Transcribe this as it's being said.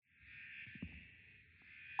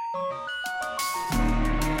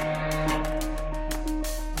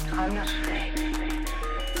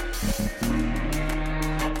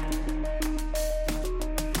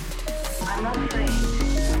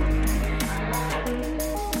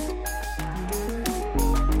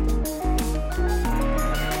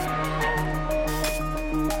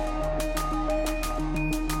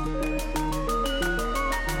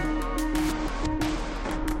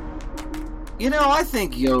I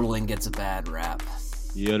think yodeling gets a bad rap.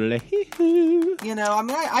 Yodelahee-hoo.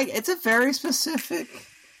 It's a very specific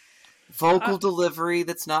vocal delivery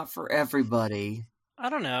that's not for everybody. I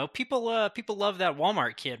don't know. People love that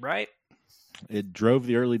Walmart kid, right? It drove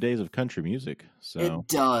the early days of country music. So It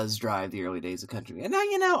does drive the early days of country music.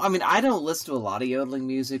 Now, I don't listen to a lot of yodeling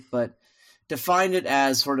music, but to find it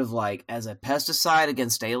as sort of like as a pesticide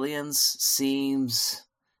against aliens seems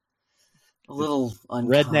a little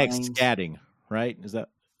unkind. redneck scatting, right? Is that?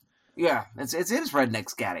 Yeah, it is redneck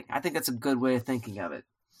scatting. I think that's a good way of thinking of it.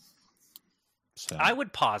 So. I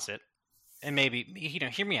would pause it and maybe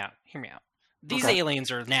hear me out. These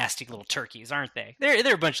aliens are nasty little turkeys, aren't they?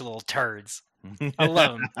 They're a bunch of little turds. I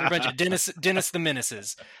love them. They're a bunch of Dennis the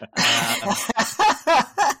Menaces.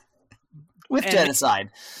 With genocide.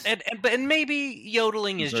 And maybe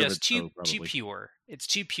yodeling is Deserve just it, too probably. pure. It's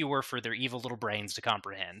too pure for their evil little brains to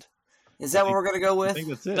comprehend. Is that what we're going to go with? I think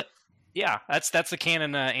that's it. Yeah, that's the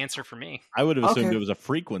canon answer for me. I would have assumed Okay. it was a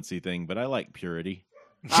frequency thing, but I like purity.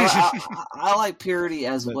 I like purity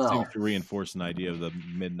as That well. seems to reinforce an idea of the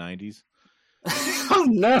mid '90s. Oh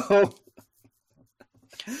no!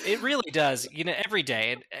 It really does. Every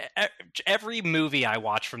day, every movie I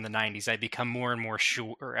watch from the 90s, I become more and more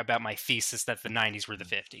sure about my thesis that the 90s were the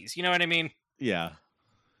 50s. You know what I mean? Yeah,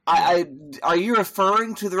 Are you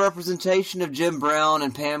referring to the representation of Jim Brown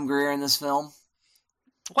and Pam Grier in this film?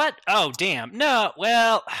 What? Oh, damn. No,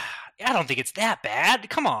 well, I don't think it's that bad.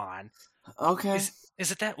 Come on. Okay,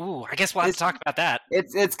 Is it that? Ooh, I guess we'll have to talk about that.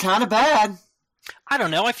 it's kind of bad. I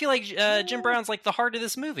don't know. I feel like Jim Brown's like the heart of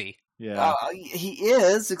this movie. yeah. He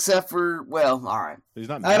is, except for all right. He's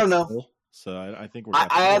not. I don't know. magical, So I think we're.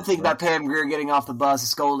 I think about Pam Grier getting off the bus,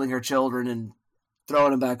 scolding her children, and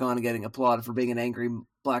throwing them back on and getting applauded for being an angry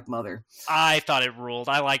black mother. I thought it ruled.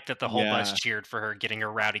 I liked that the whole Yeah. bus cheered for her getting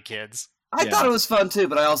her rowdy kids. I thought it was fun too,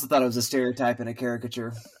 but I also thought it was a stereotype and a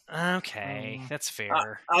caricature. Okay, that's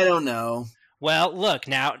fair. I don't know. Well, look,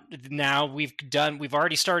 now we've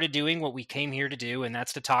already started doing what we came here to do, and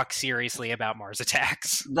that's to talk seriously about Mars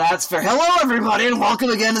Attacks. That's fair. Hello, everybody, and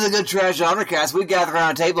welcome again to the Good Trash Genre Cast. We gather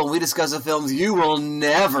around a table and we discuss the films you will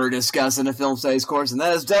never discuss in a film studies course, and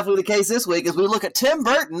that is definitely the case this week as we look at Tim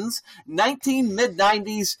Burton's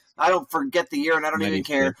mid-90s. I don't forget the year, and I don't even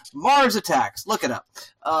care. Mars Attacks. Look it up.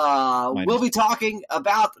 We'll be talking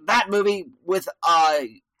about that movie with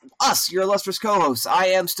us, your illustrious co-hosts. I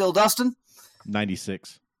am still Dustin.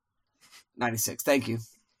 96. 96. Thank you.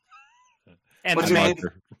 And What's the your man,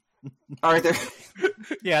 name? All right, there.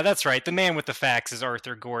 yeah, that's right. The man with the facts is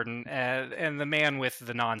Arthur Gordon, and the man with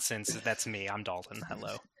the nonsense, that's me. I'm Dalton.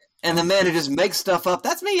 Hello. And the man who just makes stuff up,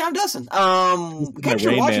 that's me. I'm Dustin. In case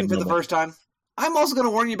you're Rain watching Man for the moment. first time, I'm also going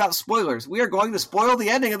to warn you about spoilers. We are going to spoil the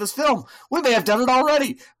ending of this film. We may have done it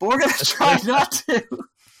already, but we're going to try not to.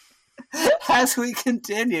 As we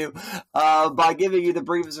continue by giving you the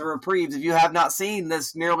briefest of reprieves if you have not seen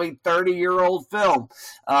this nearly 30-year-old film.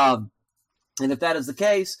 And if that is the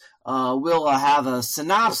case, we'll have a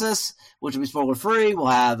synopsis, which will be spoiler-free. We'll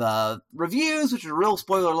have reviews, which are real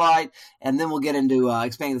spoiler-light. And then we'll get into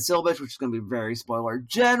expanding the syllabus, which is going to be very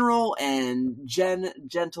spoiler-general and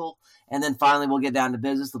gentle. And then finally, we'll get down to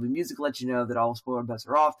business. There'll be music to let you know that all spoiler bets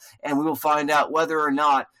are off. And we will find out whether or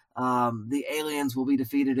not the aliens will be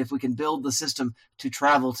defeated if we can build the system to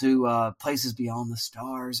travel to places beyond the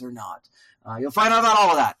stars or not. You'll find out about all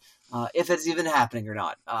of that, if it's even happening or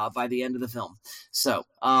not, by the end of the film. So,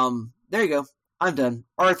 there you go. I'm done.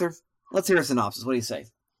 Arthur, let's hear a synopsis. What do you say?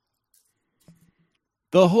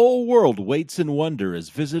 The whole world waits in wonder as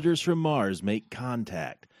visitors from Mars make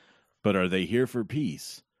contact. But are they here for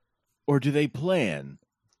peace? Or do they plan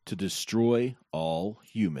to destroy all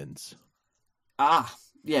humans? Ah,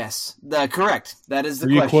 yes. Correct. That is the Are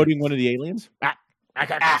question. you quoting one of the aliens? I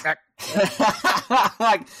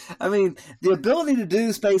mean, the ability to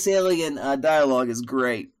do space alien dialogue is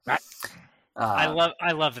great. I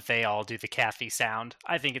love that they all do the Kathy sound.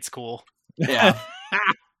 I think it's cool. Yeah.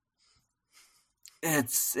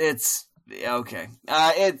 It's okay.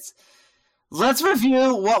 Let's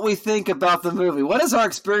review what we think about the movie. What is our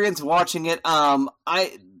experience watching it? I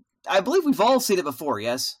believe we've all seen it before,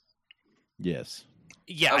 yes? Yes.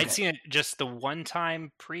 Yeah, Okay. I'd seen it just the one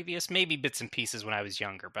time previous, maybe bits and pieces when I was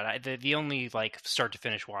younger, but the only start to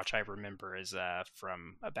finish watch I remember is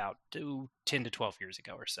from about 10 to 12 years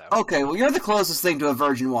ago or so. Okay, well, you're the closest thing to a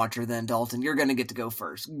virgin watcher then, Dalton. You're going to get to go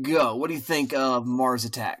first. Go. What do you think of Mars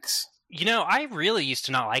Attacks? I really used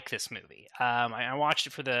to not like this movie. I watched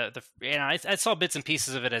it for I saw bits and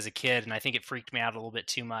pieces of it as a kid, and I think it freaked me out a little bit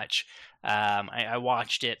too much. I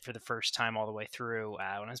watched it for the first time all the way through when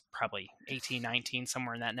I was probably 18, 19,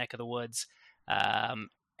 somewhere in that neck of the woods. And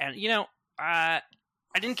I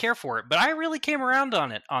didn't care for it, but I really came around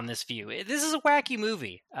on it on this view. This is a wacky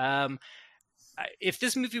movie. If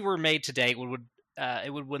this movie were made today, it would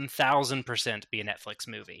 1000% be a Netflix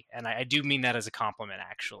movie, and I do mean that as a compliment,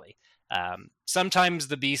 actually. Sometimes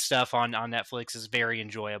the B stuff on Netflix is very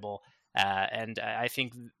enjoyable, and I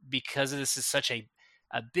think because this is such a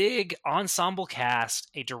big ensemble cast,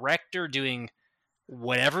 a director doing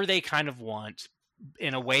whatever they kind of want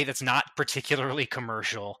in a way that's not particularly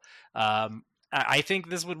commercial. I think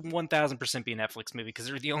this would 1000% be a Netflix movie because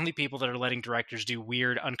they're the only people that are letting directors do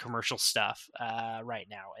weird, uncommercial stuff right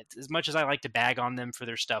now. As much as I like to bag on them for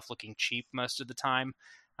their stuff looking cheap most of the time,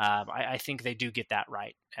 I think they do get that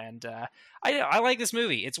right. And I like this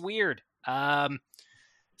movie. It's weird.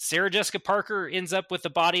 Sarah Jessica Parker ends up with the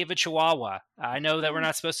body of a chihuahua. I know that we're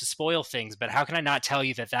not supposed to spoil things, but how can I not tell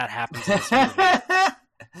you that happens in this movie?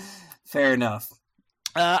 Fair enough.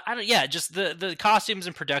 Just the costumes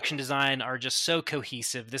and production design are just so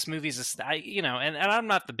cohesive. This movie's, and I'm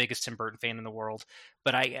not the biggest Tim Burton fan in the world,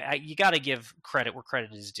 but you got to give credit where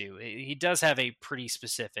credit is due. He does have a pretty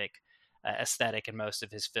specific aesthetic in most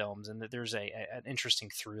of his films, and there's an interesting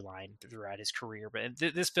through line throughout his career. But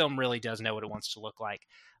this film really does know what it wants to look like,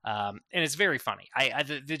 and it's very funny.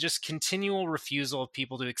 The just continual refusal of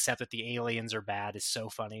people to accept that the aliens are bad is so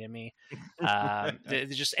funny to me.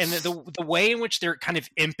 The way in which they're kind of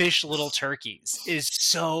impish little turkeys is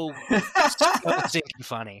so stinking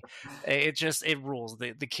funny. It rules.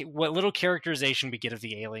 What little characterization we get of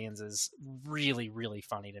the aliens is really, really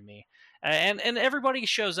funny to me. And everybody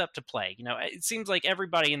shows up to play. It seems like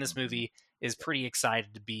everybody in this movie is pretty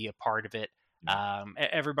excited to be a part of it.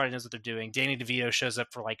 Everybody knows what they're doing. Danny DeVito shows up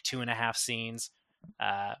for like 2.5 scenes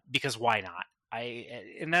because why not?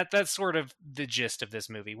 And that's sort of the gist of this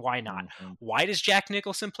movie. Why not? Mm-hmm. Why does Jack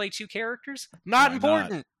Nicholson play 2 characters? Not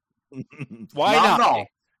important. Why not? At all.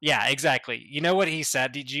 Yeah, exactly. You know what he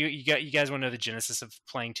said? Did you guys want to know the genesis of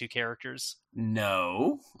playing 2 characters?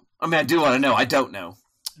 No. I mean, I do want to know. I don't know.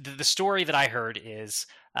 The story that I heard is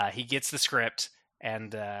he gets the script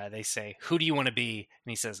and they say, "Who do you want to be?" And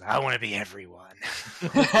he says, "I want to be everyone." So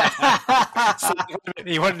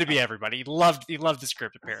he wanted to be everybody. He loved the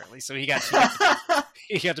script apparently, so he got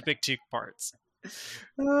to pick 2 parts.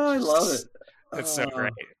 Oh, I love it. It's so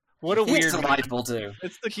great. What a weird delightful too.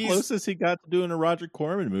 It's the closest he got to doing a Roger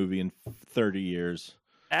Corman movie in 30 years.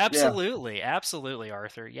 Absolutely, yeah. Absolutely,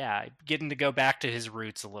 Arthur. Yeah, getting to go back to his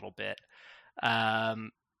roots a little bit.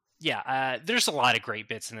 There's a lot of great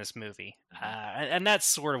bits in this movie, and that's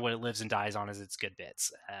sort of what it lives and dies on, is its good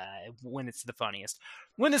bits. When it's the funniest,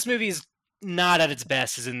 when this movie is not at its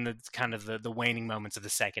best, is in the kind of the waning moments of the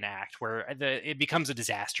second act, where it becomes a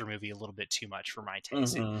disaster movie a little bit too much for my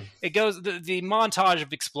taste. Mm-hmm. It goes the montage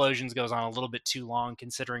of explosions goes on a little bit too long,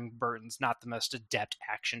 considering Burton's not the most adept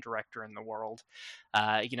action director in the world.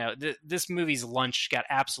 This movie's lunch got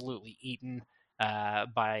absolutely eaten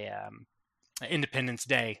by Independence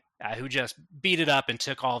Day, who just beat it up and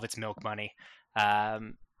took all of its milk money.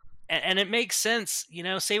 And it makes sense,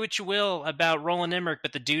 say what you will about Roland Emmerich,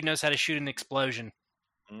 but the dude knows how to shoot an explosion.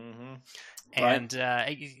 Mm-hmm. And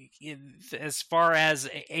as far as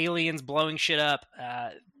aliens blowing shit up,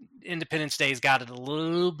 Independence Day's got it a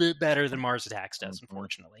little bit better than Mars Attacks does,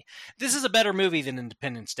 unfortunately. This is a better movie than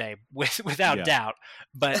Independence Day, without doubt.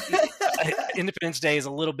 But Independence Day is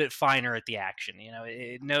a little bit finer at the action.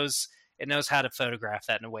 It knows how to photograph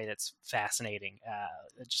that in a way that's fascinating,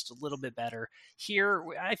 just a little bit better. Here,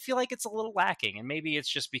 I feel like it's a little lacking, and maybe it's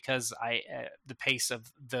just because the pace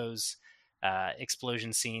of those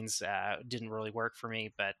explosion scenes didn't really work for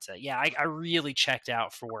me. But I really checked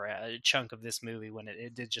out for a chunk of this movie when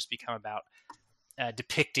it did just become about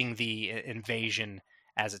depicting the invasion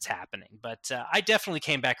as it's happening. But I definitely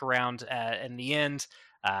came back around in the end.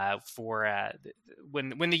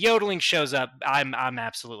 When the yodeling shows up, I'm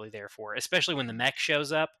absolutely there for it, especially when the mech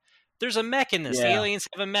shows up. There's a mech in this. Yeah. Aliens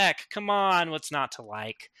have a mech. Come on, what's not to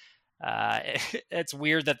like? It's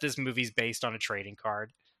weird that this movie's based on a trading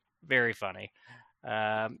card. Very funny.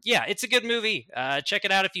 It's a good movie. Check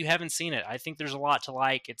it out if you haven't seen it. I think there's a lot to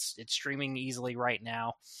like. It's streaming easily right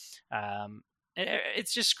now.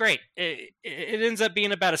 It's just great. It ends up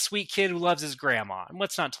being about a sweet kid who loves his grandma. And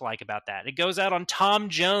what's not to like about that? It goes out on Tom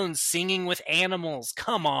Jones singing with animals.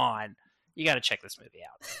 Come on. You got to check this movie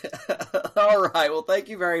out. All right. Well, thank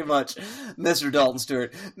you very much, Mr. Dalton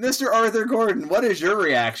Stewart. Mr. Arthur Gordon, what is your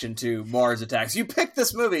reaction to Mars Attacks? You picked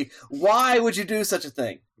this movie. Why would you do such a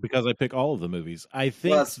thing? Because I pick all of the movies. I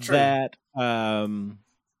think that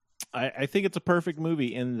I think it's a perfect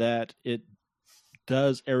movie in that it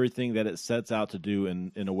does everything that it sets out to do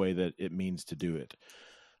in a way that it means to do it.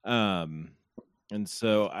 And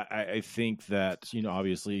so I think that,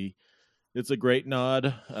 obviously it's a great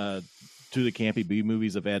nod to the campy B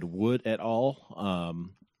movies of Ed Wood et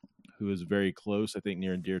al., who is very close, I think,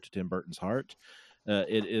 near and dear to Tim Burton's heart.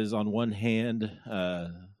 It is, on one hand,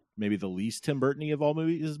 maybe the least Tim Burton-y of all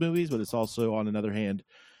movies, but it's also, on another hand,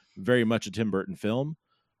 very much a Tim Burton film,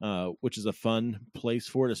 which is a fun place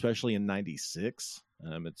for it, especially in '96.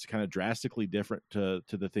 It's kind of drastically different to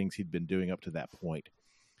the things he'd been doing up to that point.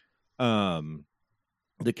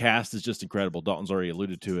 The cast is just incredible. Dalton's already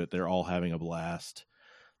alluded to it. They're all having a blast.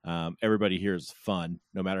 Everybody here is fun.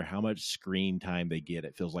 No matter how much screen time they get,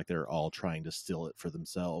 it feels like they're all trying to steal it for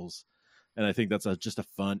themselves. And I think that's just a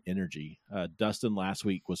fun energy. Dustin last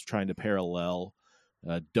week was trying to parallel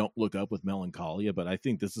Don't Look Up with Melancholia, but I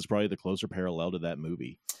think this is probably the closer parallel to that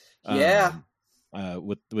movie. Yeah.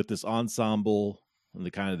 With this ensemble and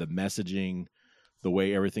the kind of the messaging, the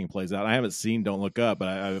way everything plays out. I haven't seen Don't Look Up, but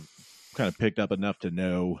I've kind of picked up enough to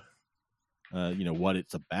know, what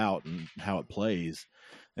it's about and how it plays.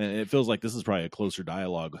 And it feels like this is probably a closer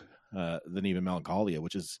dialogue than even Melancholia,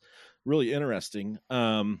 which is really interesting.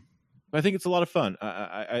 I think it's a lot of fun.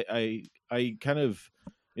 I kind of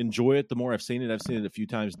enjoy it the more I've seen it. I've seen it a few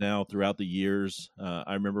times now throughout the years.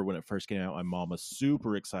 I remember when it first came out, my mom was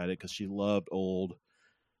super excited because she loved old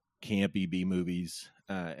campy B movies.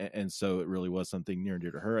 And so it really was something near and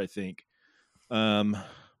dear to her, I think.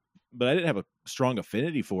 But I didn't have a strong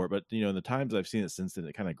affinity for it. But, in the times I've seen it since then,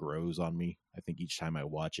 it kind of grows on me, I think, each time I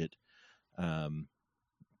watch it. And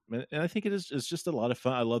I think it's just a lot of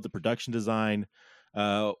fun. I love the production design.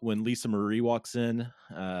 When Lisa Marie walks in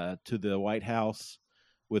to the White House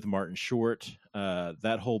with Martin Short,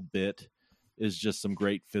 that whole bit is just some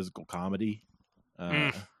great physical comedy.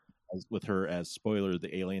 With her as, spoiler,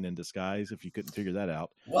 the alien in disguise, if you couldn't figure that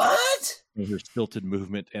out. What? Her stilted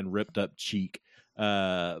movement and ripped up cheek.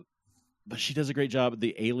 But she does a great job.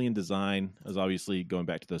 The alien design is obviously going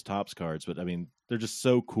back to those Topps cards, but I mean, they're just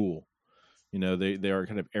so cool. They are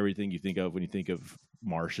kind of everything you think of when you think of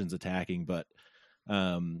Martians attacking, but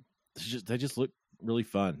they just look really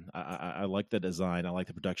fun. I like the design. I like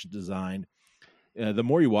the production design. The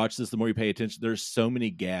more you watch this, the more you pay attention. There's so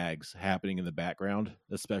many gags happening in the background,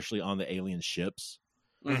 especially on the alien ships.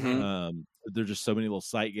 Mm-hmm. There's just so many little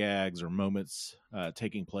sight gags or moments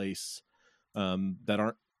taking place that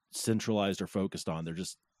aren't centralized or focused on. They're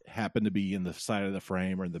just happen to be in the side of the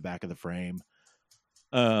frame or in the back of the frame.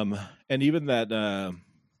 And even that kind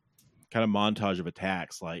of montage of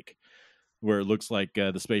attacks, like where it looks like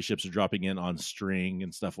the spaceships are dropping in on string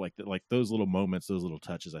and stuff like that. Like those little moments, those little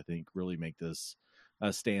touches, I think really make this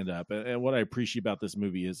stand up. And what I appreciate about this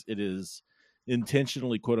movie is it is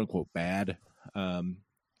intentionally quote unquote bad,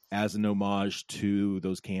 as an homage to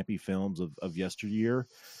those campy films of yesteryear,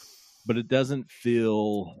 but it doesn't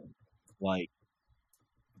feel like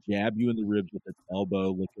jab you in the ribs with its elbow.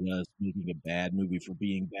 Look at us making a bad movie for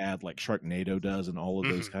being bad, like Sharknado does, and all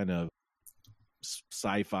of those kind of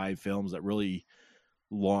sci-fi films that really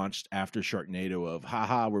launched after Sharknado of,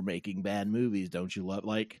 haha, we're making bad movies, don't you love?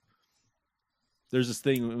 Like, there's this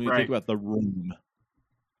thing when we think about The Room,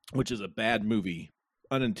 which is a bad movie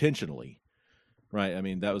unintentionally, right? I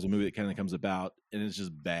mean, that was a movie that kind of comes about and it's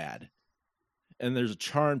just bad. And there's a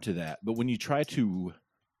charm to that. But when you try to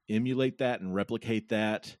emulate that and replicate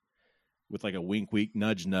that with like a wink, wink,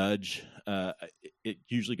 nudge, nudge, it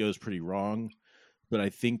usually goes pretty wrong. But I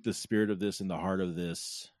think the spirit of this and the heart of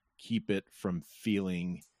this keep it from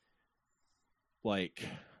feeling like,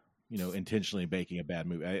 intentionally making a bad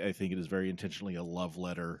movie. I think it is very intentionally a love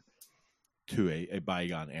letter to a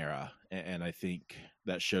bygone era. And I think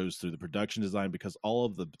that shows through the production design, because all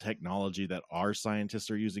of the technology that our scientists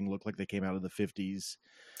are using look like they came out of the 50s.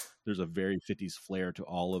 There's a very 50s flair to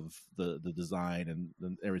all of the design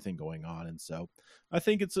and everything going on. And so I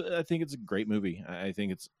think it's a great movie. I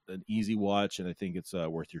think it's an easy watch, and I think it's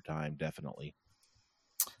worth your time. Definitely.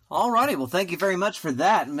 All righty. Well, thank you very much for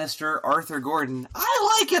that, Mr. Arthur Gordon.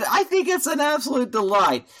 I like it. I think it's an absolute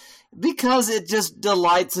delight because it just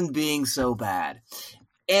delights in being so bad.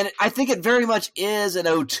 And I think it very much is an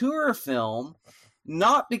auteur film,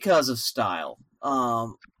 not because of style.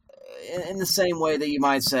 In the same way that you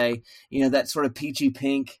might say, that sort of peachy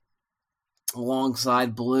pink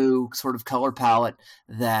alongside blue sort of color palette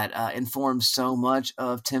that informs so much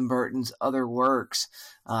of Tim Burton's other works,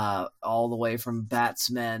 all the way from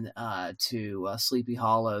Batsmen to Sleepy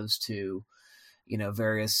Hollows to,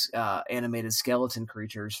 various animated skeleton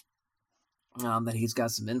creatures that he's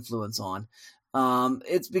got some influence on.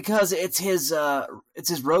 It's because it's his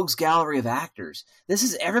rogues gallery of actors. This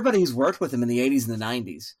is everybody who's worked with him in the 80s and the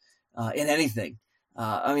 90s. In anything.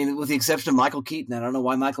 I mean, with the exception of Michael Keaton, I don't know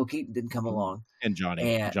why Michael Keaton didn't come along. And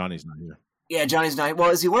Johnny's not here. Yeah, Johnny's not. Well,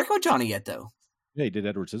 is he working with Johnny yet, though? Yeah, he did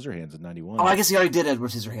Edward Scissorhands in '91. Oh, I guess he already did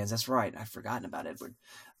Edward Scissorhands. That's right. I've forgotten about Edward.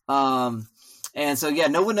 And so, yeah,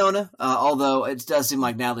 no Winona, although it does seem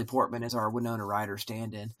like Natalie Portman is our Winona Ryder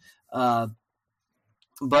stand-in.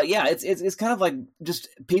 But yeah, it's kind of like just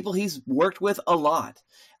people he's worked with a lot.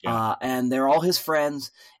 Yeah. And they're all his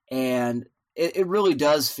friends. And it really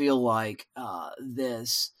does feel like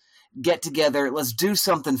this get together. Let's do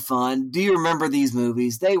something fun. Do you remember these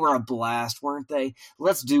movies? They were a blast, weren't they?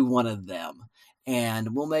 Let's do one of them.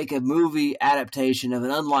 And we'll make a movie adaptation of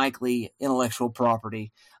an unlikely intellectual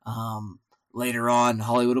property. Later on,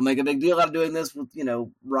 Hollywood will make a big deal out of doing this with,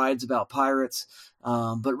 rides about pirates.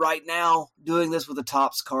 But right now, doing this with the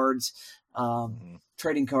Topps cards,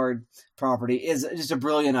 trading card property is just a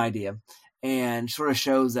brilliant idea, and sort of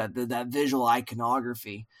shows that that visual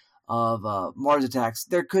iconography of Mars Attacks.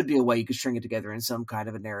 There could be a way you could string it together in some kind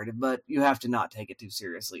of a narrative, but you have to not take it too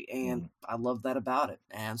seriously. And I love that about it.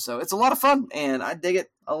 And so it's a lot of fun, and I dig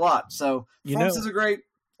it a lot. So performances are great.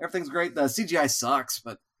 Everything's great. The CGI sucks,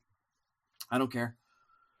 but I don't care.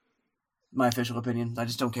 My official opinion. I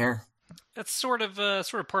just don't care. That's sort of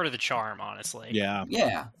part of the charm, honestly. Yeah.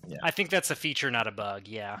 I think that's a feature, not a bug.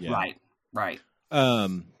 Yeah. Right.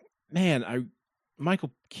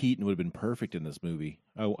 Michael Keaton would have been perfect in this movie.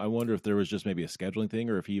 I wonder if there was just maybe a scheduling thing,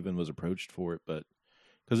 or if he even was approached for it. But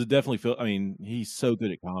because it definitely he's so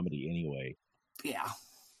good at comedy anyway. Yeah.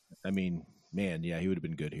 I mean, man, yeah, he would have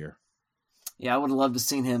been good here. Yeah, I would have loved to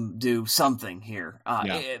seen him do something here.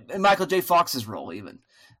 And Michael J. Fox's role even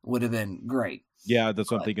would have been great. Yeah,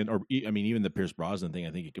 that's what I'm thinking. Or even the Pierce Brosnan thing,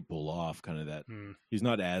 I think he could pull off kind of that. He's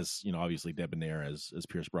not as obviously debonair as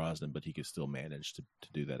Pierce Brosnan, but he could still manage to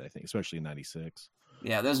do that. I think, especially in '96.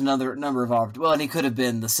 Yeah, there's another number of opportunities. Well, and he could have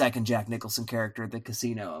been the second Jack Nicholson character, the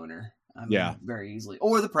casino owner. Very easily,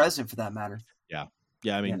 or the president for that matter. Yeah.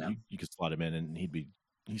 I mean, you could slot him in, and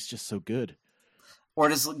he's just so good. Or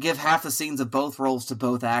just give half the scenes of both roles to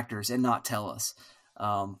both actors and not tell us.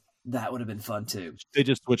 That would have been fun too. They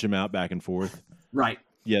just switch him out back and forth. Right.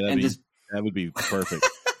 Yeah, that would be perfect.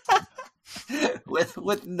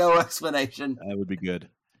 with no explanation. That would be good.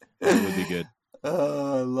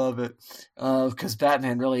 Oh, I love it. Because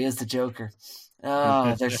Batman really is the Joker.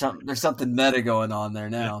 Oh, there's something meta going on there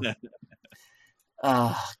now.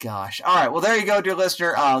 Oh, gosh. All right. Well, there you go, dear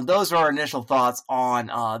listener. Those are our initial thoughts on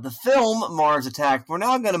the film Mars Attack. We're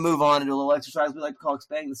now going to move on and do a little exercise we like to call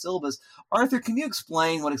expanding the syllabus. Arthur, can you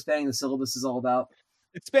explain what expanding the syllabus is all about?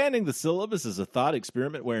 Expanding the syllabus is a thought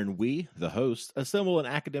experiment wherein we, the host, assemble an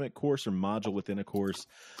academic course or module within a course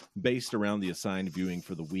based around the assigned viewing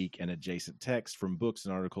for the week and adjacent text from books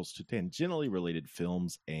and articles to tangentially related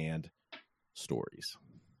films and stories.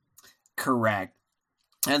 Correct.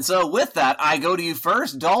 And so with that, I go to you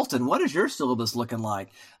first. Dalton, what is your syllabus looking like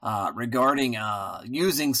regarding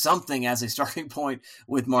using something as a starting point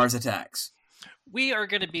with Mars Attacks? We are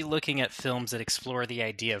going to be looking at films that explore the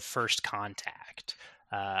idea of first contact,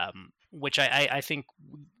 which I think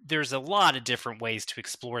there's a lot of different ways to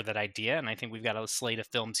explore that idea, and I think we've got a slate of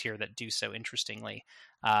films here that do so interestingly.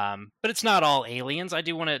 But it's not all aliens. I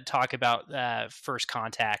do want to talk about first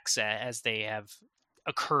contacts as they have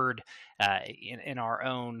occurred in our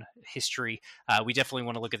own history. We definitely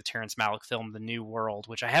want to look at the Terrence Malick film, The New World,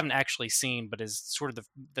 which I haven't actually seen, but is sort of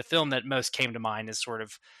the film that most came to mind as sort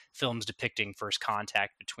of films depicting first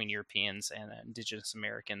contact between Europeans and Indigenous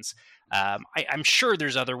Americans. I'm sure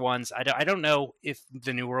there's other ones. I don't know if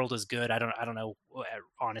The New World is good. I don't know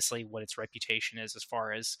honestly what its reputation is as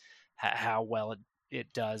far as how well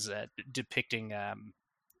it does depicting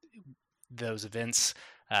those events.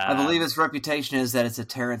 I believe its reputation is that it's a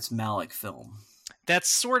Terrence Malick film. That's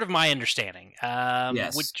sort of my understanding.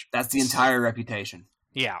 Yes, that's the entire reputation.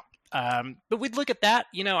 Yeah. But we'd look at that.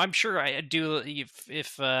 I'm sure I do.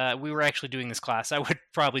 If we were actually doing this class, I would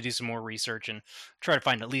probably do some more research and try to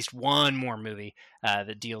find at least one more movie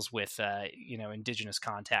that deals with, indigenous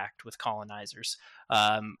contact with colonizers.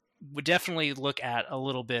 Would definitely look at a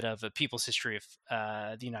little bit of a people's history of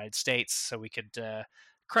the United States, so we could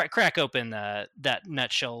crack open that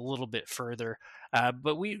nutshell a little bit further.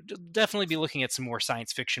 But we'd definitely be looking at some more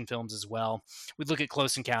science fiction films as well. We'd look at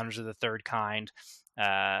Close Encounters of the Third Kind,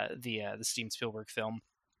 the Steven Spielberg film.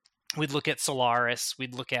 We'd look at Solaris.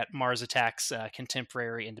 We'd look at Mars Attacks,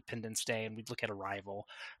 contemporary Independence Day, and we'd look at Arrival.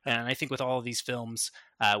 And I think with all of these films,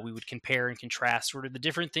 we would compare and contrast sort of the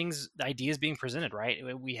different things, the ideas being presented, right?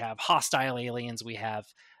 We have hostile aliens. We have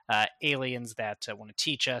aliens that want to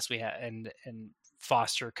teach us. We have and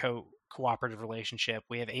foster cooperative relationship.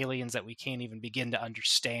 We have aliens that we can't even begin to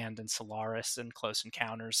understand in Solaris and Close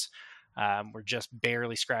Encounters. We're just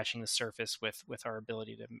barely scratching the surface with our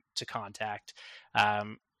ability to contact.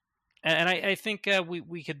 And I think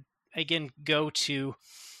we could again go to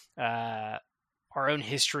our own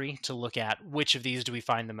history to look at which of these do we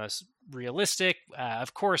find the most realistic.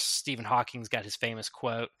 Of course, Stephen Hawking's got his famous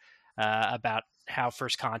quote about how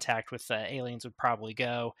first contact with aliens would probably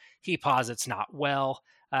go. He posits not well.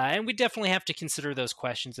 And we definitely have to consider those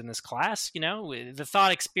questions in this class. The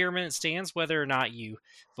thought experiment stands. Whether or not you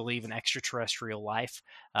believe in extraterrestrial life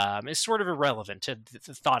is sort of irrelevant to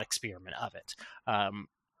the thought experiment of it,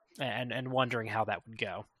 and wondering how that would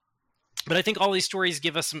go. But I think all these stories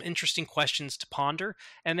give us some interesting questions to ponder,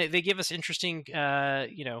 and they give us interesting,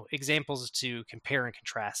 examples to compare and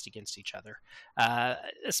contrast against each other.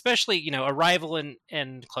 Especially, Arrival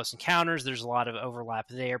and Close Encounters, there's a lot of overlap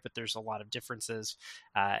there, but there's a lot of differences.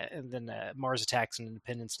 And then Mars Attacks and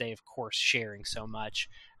Independence Day, of course, sharing so much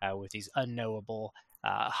with these unknowable,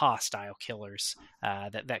 hostile killers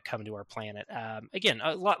that come to our planet. Again,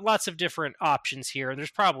 lots of different options here, and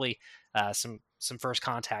there's probably some First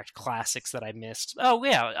Contact classics that I missed. Oh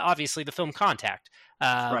yeah, obviously the film Contact,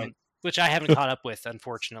 Right. which I haven't caught up with,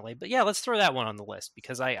 unfortunately. But yeah, let's throw that one on the list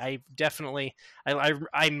because I definitely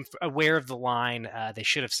I'm aware of the line. They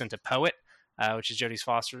should have sent a poet, which is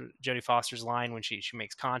Jodie Foster's line when she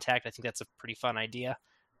makes contact. I think that's a pretty fun idea.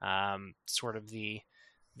 Sort of the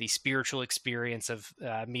spiritual experience of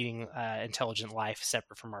meeting intelligent life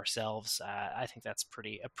separate from ourselves. I think that's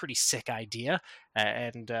a pretty sick idea,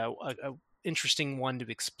 and a interesting one to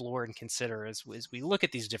explore and consider as we look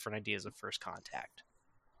at these different ideas of first contact.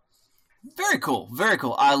 Very cool. Very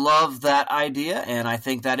cool. I love that idea, and I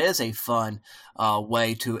think that is a fun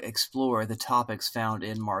way to explore the topics found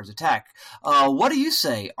in Mars Attack. What do you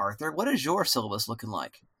say, Arthur? What is your syllabus looking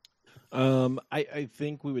like? I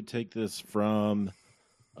think we would take this from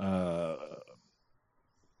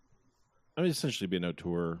essentially be an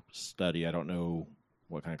auteur study. I don't know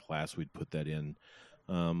what kind of class we'd put that in.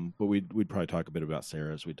 But we'd probably talk a bit about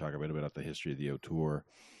Saris. We'd talk a bit about the history of the auteur,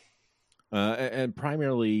 and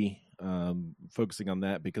primarily focusing on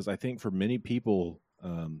that because I think for many people,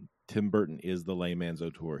 Tim Burton is the layman's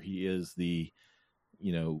auteur. He is the,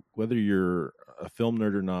 whether you're a film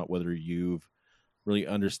nerd or not, whether you've really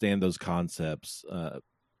understand those concepts,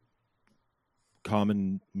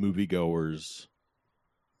 common moviegoers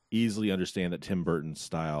easily understand that Tim Burton's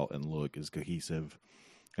style and look is cohesive.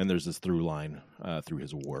 And there's this through line through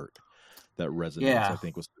his work that resonates, I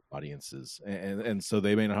think, with audiences. And so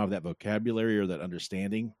they may not have that vocabulary or that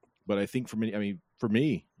understanding. But I think for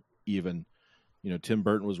me, even, Tim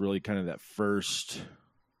Burton was really kind of that first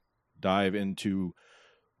dive into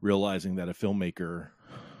realizing that a filmmaker,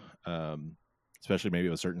 especially maybe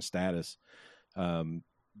of a certain status,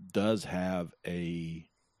 does have a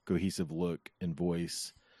cohesive look and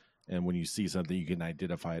voice. And when you see something, you can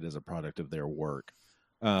identify it as a product of their work.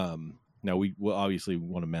 Now we will obviously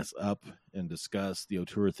want to mess up and discuss the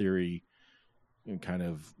auteur theory and kind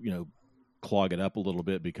of, clog it up a little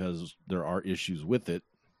bit because there are issues with it.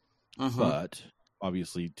 But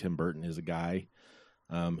obviously Tim Burton is a guy,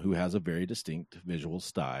 who has a very distinct visual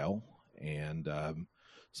style and,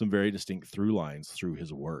 some very distinct through lines through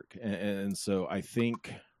his work. And so I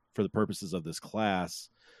think for the purposes of this class,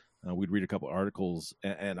 we'd read a couple articles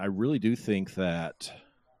and I really do think that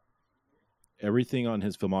everything on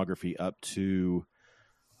his filmography up to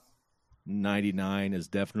 99 is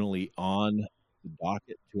definitely on the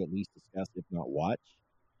docket to at least discuss, if not watch.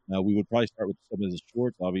 We would probably start with some of his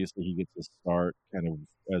shorts. Obviously, he gets to start kind of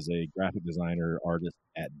as a graphic designer artist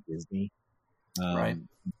at Disney. Right.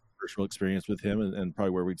 First real experience with him, and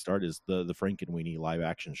probably where we'd start is the Frankenweenie live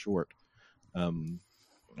action short. I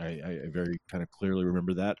very kind of clearly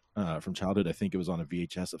remember that from childhood. I think it was on a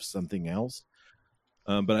VHS of something else.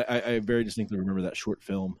 But I very distinctly remember that short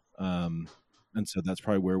film. And so that's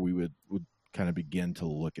probably where we would kind of begin to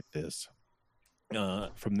look at this.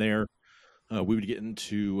 From there, we would get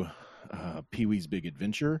into Pee-wee's Big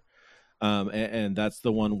Adventure. And that's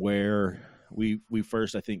the one where we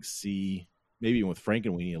first, I think, see, maybe even with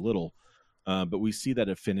Frankenweenie a little, but we see that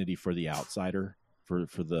affinity for the outsider, for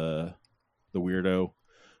the weirdo,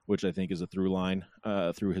 which I think is a through line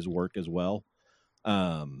through his work as well.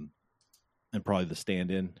 And probably the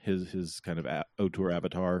stand-in, his kind of auteur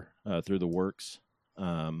avatar through the works.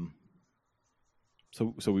 So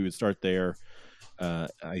we would start there.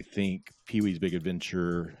 I think Pee-wee's Big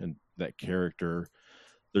Adventure and that character,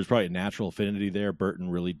 there's probably a natural affinity there. Burton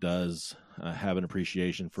really does have an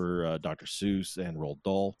appreciation for Dr. Seuss and Roald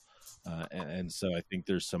Dahl. And so I think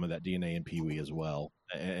there's some of that DNA in Pee-wee as well,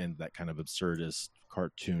 and that kind of absurdist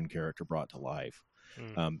cartoon character brought to life.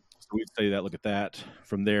 So we'd say that, look at that.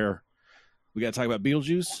 From there, we got to talk about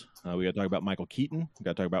Beetlejuice. We got to talk about Michael Keaton. We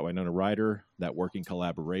got to talk about Winona Ryder, that working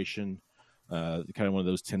collaboration. Kind of one of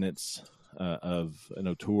those tenets of an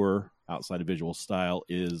auteur outside of visual style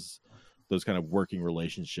is those kind of working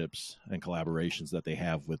relationships and collaborations that they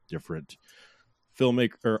have with different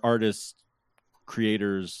filmmaker or artists,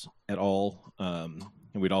 creators at all. And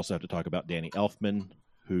we'd also have to talk about Danny Elfman,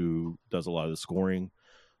 who does a lot of the scoring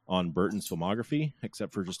on Burton's filmography,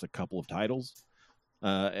 except for just a couple of titles.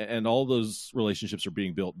 And all those relationships are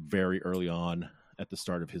being built very early on at the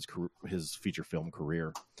start of his feature film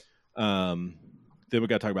career. Then we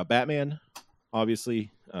got to talk about Batman,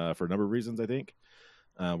 obviously, for a number of reasons. I think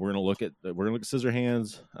we're going to look at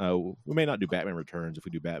Scissorhands. We may not do Batman Returns. If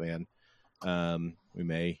we do Batman, we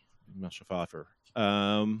may. I'm not sure if I'll offer.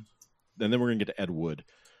 And then we're going to get to Ed Wood,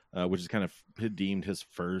 which is kind of deemed his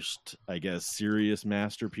first, I guess, serious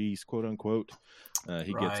masterpiece, quote unquote.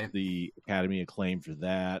 He gets the Academy acclaim for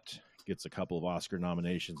that. Gets a couple of Oscar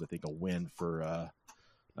nominations. I think a win for,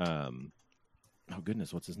 oh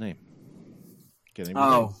goodness, what's his name?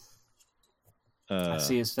 I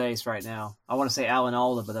see his face right now. I want to say Alan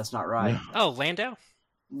Alda, but that's not right. Oh, Landau?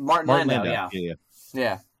 Martin Landau,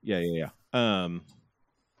 yeah.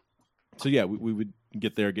 So yeah, we would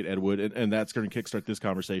get Ed Wood, and that's going to kickstart this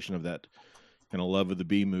conversation of that kind of love of the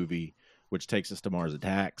B movie, which takes us to Mars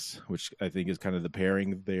Attacks, which I think is kind of the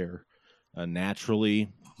pairing there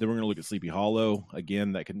naturally. Then we're going to look at Sleepy Hollow,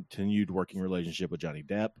 again, that continued working relationship with Johnny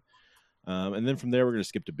Depp. And then from there, we're going to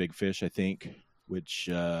skip to Big Fish, I think, which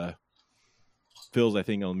feels, I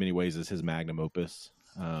think, in many ways is his magnum opus.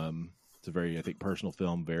 It's a very, I think, personal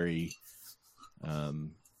film, very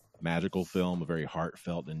magical film, a very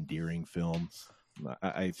heartfelt, endearing film.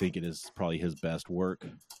 I think it is probably his best work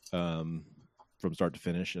from start to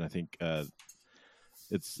finish, and I think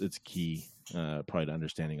it's key probably to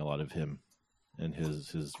understanding a lot of him and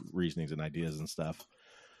his reasonings and ideas and stuff.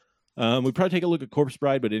 We probably take a look at Corpse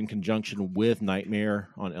Bride, but in conjunction with Nightmare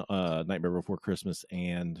on Nightmare Before Christmas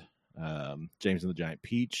and James and the Giant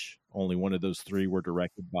Peach. Only one of those three were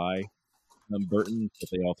directed by Burton, but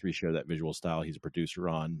they all three share that visual style. He's a producer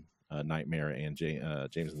on Nightmare and James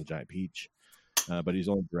and the Giant Peach, but he's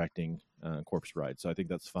only directing Corpse Bride, so I think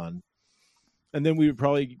that's fun. And then we would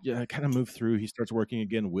probably kind of move through. He starts working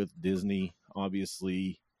again with Disney,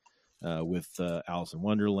 obviously, with Alice in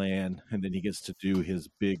Wonderland, and then he gets to do his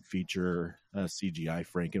big feature CGI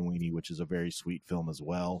Frankenweenie, which is a very sweet film as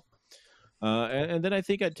well. And then I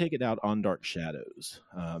think I'd take it out on Dark Shadows.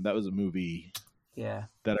 That was a movie that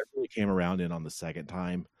I really came around in on the second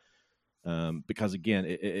time, because again,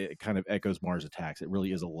 it kind of echoes Mars Attacks. It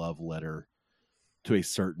really is a love letter to a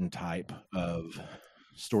certain type of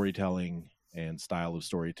storytelling and style of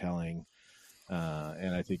storytelling.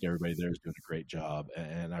 And I think everybody there is doing a great job,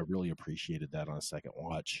 and I really appreciated that on a second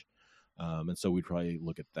watch. And so we'd probably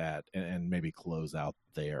look at that and maybe close out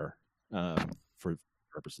there for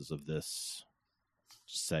purposes of this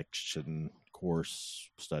section, course,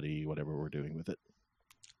 study, whatever we're doing with it.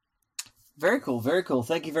 Very cool, very cool.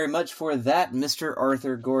 Thank you very much for that, Mr.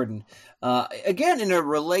 Arthur Gordon. Again, in a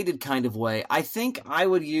related kind of way, I think I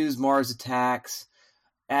would use Mars Attacks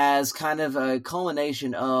as kind of a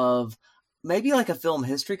culmination of maybe like a film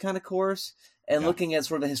history kind of course, and looking at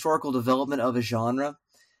sort of the historical development of a genre,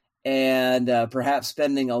 and perhaps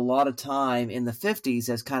spending a lot of time in the 50s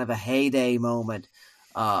as kind of a heyday moment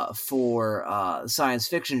for science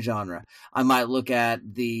fiction genre. I might look at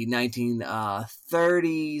the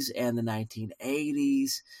 1930s and the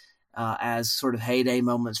 1980s as sort of heyday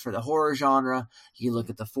moments for the horror genre. You look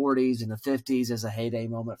at the 40s and the 50s as a heyday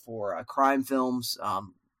moment for crime films,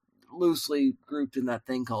 loosely grouped in that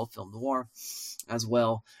thing called film noir as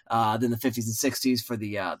well. Then the 50s and 60s for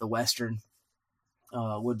the Western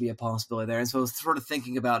would be a possibility there. And so sort of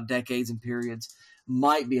thinking about decades and periods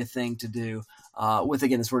might be a thing to do with,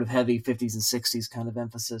 again, a sort of heavy 50s and 60s kind of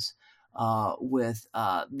emphasis with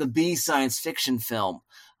the B science fiction film,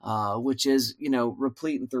 which is,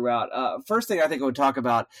 replete and throughout. First thing I think I would talk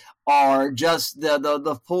about are just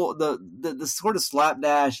the sort of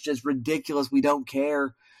slapdash, just ridiculous, we don't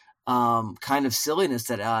care kind of silliness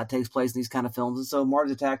that takes place in these kind of films. And so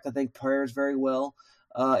Mars Attacks, I think, pairs very well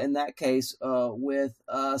in that case with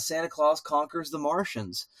Santa Claus Conquers the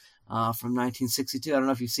Martians from 1962. I don't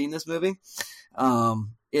know if you've seen this movie.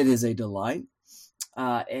 It is a delight.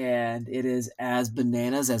 And it is as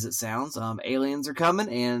bananas as it sounds. Aliens are coming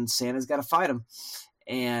and Santa's got to fight them.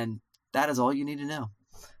 And that is all you need to know.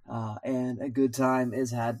 And a good time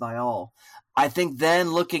is had by all. I think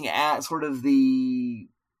then looking at sort of the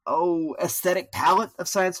aesthetic palette of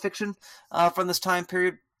science fiction from this time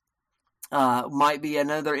period might be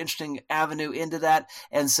another interesting avenue into that.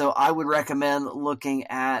 And so I would recommend looking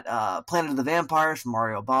at Planet of the Vampires from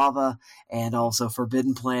Mario Bava and also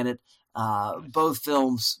Forbidden Planet. Both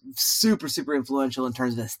films super, super influential in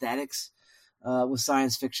terms of aesthetics with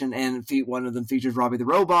science fiction. And one of them features Robbie the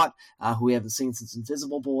Robot, who we haven't seen since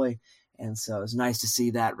Invisible Boy. And so it's nice to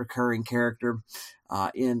see that recurring character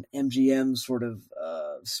in MGM's sort of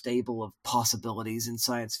stable of possibilities in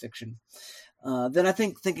science fiction. Then I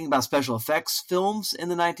think thinking about special effects films in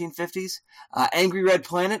the 1950s, Angry Red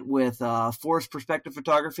Planet with forced perspective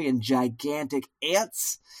photography and gigantic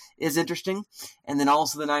ants is interesting. And then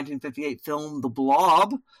also the 1958 film The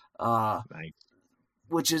Blob, Nice.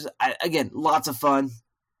 which is, again, lots of fun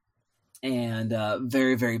and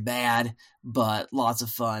very, very bad, but lots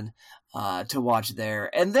of fun to watch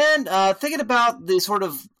there. And then thinking about the sort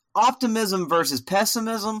of optimism versus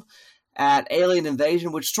pessimism at Alien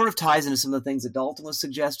Invasion, which sort of ties into some of the things that Dalton was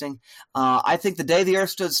suggesting. I think The Day the Earth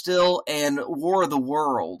Stood Still and War of the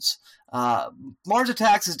Worlds. Mars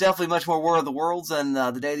Attacks is definitely much more War of the Worlds than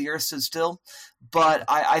The Day the Earth Stood Still, but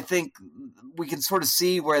I think we can sort of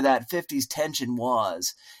see where that 50s tension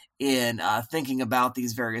was in thinking about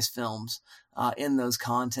these various films in those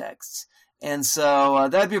contexts. And so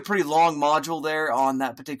that'd be a pretty long module there on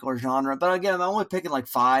that particular genre. But again, I'm only picking like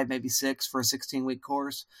 5, maybe 6 for a 16-week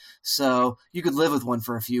course. So you could live with one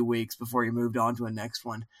for a few weeks before you moved on to a next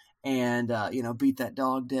one. And, beat that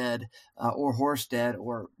dog dead or horse dead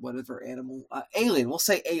or whatever animal. Alien, we'll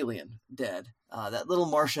say alien dead. That little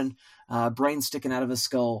Martian brain sticking out of his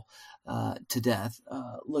skull to death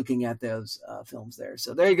looking at those films there.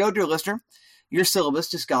 So there you go, dear listener. Your syllabus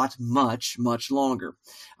just got much, much longer.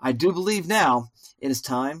 I do believe now it is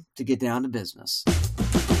time to get down to business.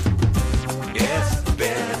 It's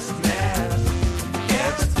business.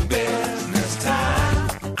 It's business time.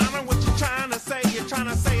 I know what you're trying to say. You're trying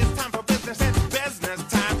to say it's time for business. It's business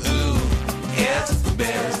time. Ooh, it's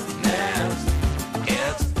business.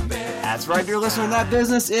 It's business. That's right, dear listener. That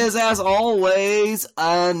business is, as always,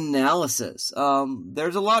 analysis.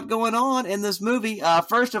 There's a lot going on in this movie.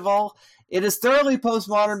 First of all, it is thoroughly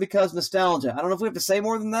postmodern because nostalgia. I don't know if we have to say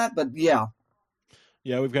more than that, but yeah.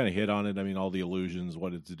 Yeah, we've kind of hit on it. I mean, all the illusions,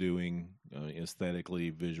 what it's doing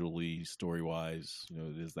aesthetically, visually, story-wise.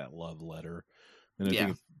 It is that love letter. And I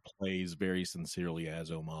think it plays very sincerely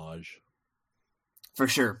as homage. For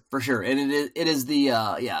sure. And it is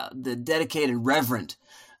the dedicated, reverent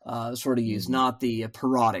sort of use, not the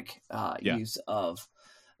parodic use of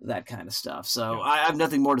that kind of stuff. So I have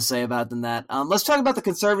nothing more to say about it than that. Let's talk about the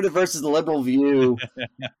conservative versus the liberal view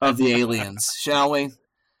of the aliens, shall we?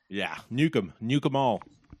 Yeah, nuke them all.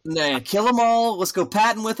 Yeah, kill them all. Let's go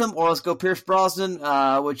Patton with them, or let's go Pierce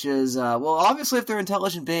Brosnan, which is, obviously if they're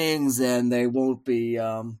intelligent beings, then they won't be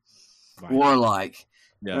warlike.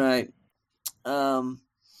 Yeah. Right.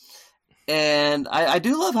 And I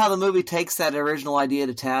do love how the movie takes that original idea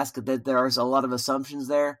to task, that there's a lot of assumptions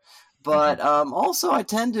there. But also I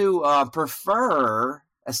tend to prefer,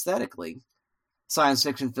 aesthetically, science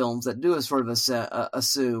fiction films that do a sort of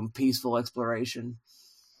assume peaceful exploration.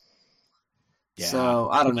 Yeah. So,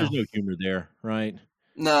 I don't know. There's no humor there, right?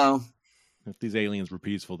 No. If these aliens were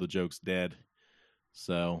peaceful, the joke's dead.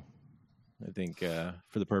 So I think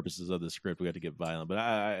for the purposes of the script, we had to get violent. But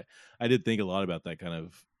I did think a lot about that kind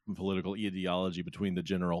of political ideology between the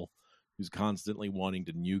general who's constantly wanting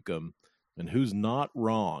to nuke them and who's not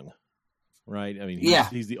wrong. Right? I mean,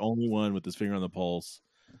 he's the only one with his finger on the pulse,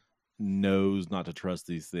 knows not to trust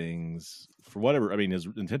these things for whatever. I mean, his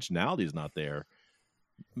intentionality is not there,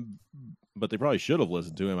 but they probably should have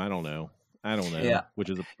listened to him. I don't know. Yeah. Which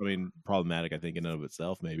is, problematic, I think, in and of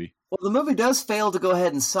itself, maybe. Well, the movie does fail to go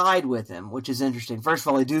ahead and side with him, which is interesting. First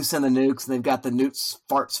of all, they do send the nukes, and they've got the nukes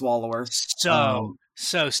fart swallower.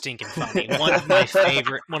 So stinking funny. One of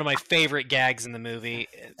my favorite gags in the movie.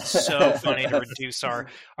 It's so funny to reduce our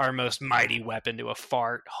most mighty weapon to a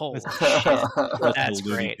fart. Holy shit. That's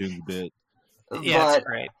great. That's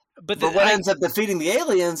great. But what ends up defeating the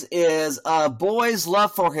aliens is a boy's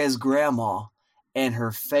love for his grandma and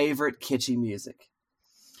her favorite kitschy music.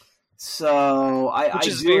 So I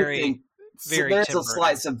do think there's a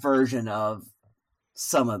slight subversion of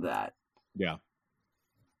some of that. Yeah.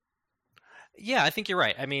 Yeah, I think you're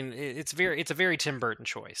right. I mean, it's a very Tim Burton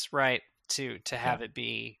choice, right? To have it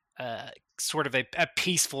be sort of a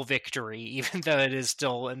peaceful victory, even though it is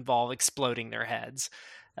still involve exploding their heads.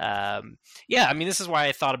 I mean, this is why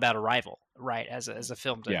I thought about Arrival, right, as a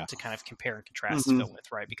film to kind of compare and contrast the film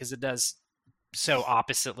with, right? Because it does so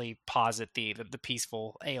oppositely posit the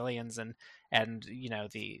peaceful aliens and and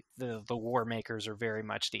the war makers are very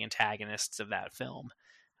much the antagonists of that film.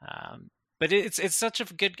 But it's such a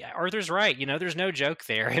good. Arthur's right. There's no joke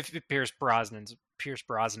there. If Pierce Brosnan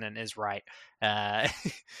is right,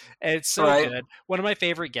 it's so good. One of my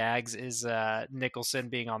favorite gags is Nicholson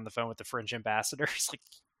being on the phone with the French ambassador. He's like,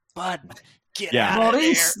 "Bud, get out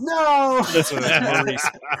Maurice, of there!" No, That's what Maurice.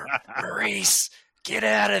 Maurice, get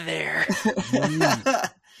out of there!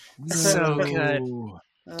 So good.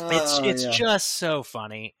 It's just so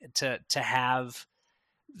funny to have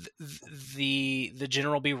the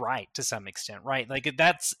general be right to some extent, right? Like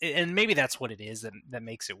and maybe that's what it is that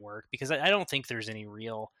makes it work, because I don't think there's any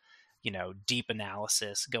real deep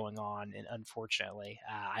analysis going on, and unfortunately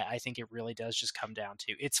I think it really does just come down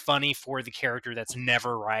to, it's funny for the character that's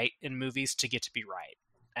never right in movies to get to be right,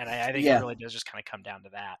 and I think it really does just kind of come down to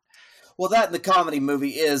that. Well, that in the comedy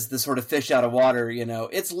movie is the sort of fish out of water,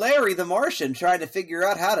 it's Larry the Martian trying to figure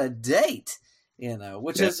out how to date,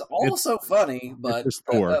 which is also funny, but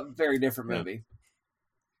a very different movie.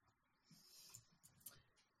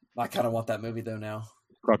 I kind of want that movie, though, now.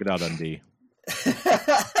 Crocodile Dundee.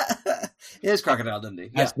 It is Crocodile Dundee.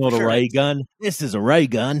 That's not a ray gun. This is a ray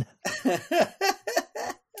gun. It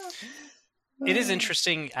is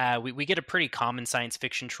interesting. We get a pretty common science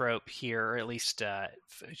fiction trope here, or at least a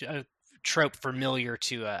trope familiar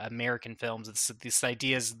to American films. It's this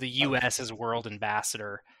idea is the U.S. as a world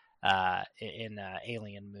ambassador in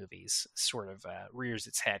alien movies sort of rears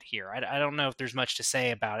its head here. I don't know if there's much to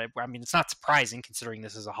say about it. I mean, it's not surprising considering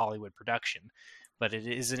this is a Hollywood production, but it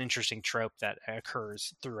is an interesting trope that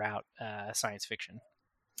occurs throughout science fiction.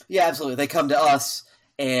 Yeah, absolutely. They come to us,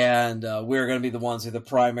 and we're going to be the ones who are the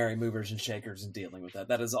primary movers and shakers in dealing with that.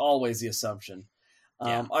 That is always the assumption.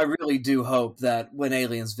 I really do hope that when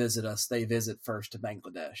aliens visit us, they visit first to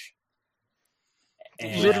Bangladesh.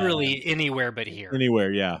 And literally anywhere but here.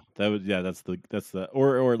 Anywhere, yeah. That's the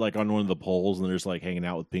or like on one of the poles, and they're just like hanging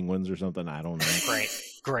out with penguins or something. I don't know.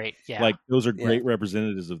 Great, yeah. Like those are great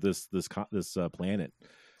representatives of this planet.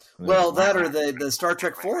 Well, that or the Star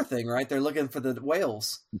Trek 4 thing, right? They're looking for the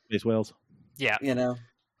whales, space whales. Yeah,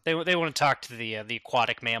 they want to talk to the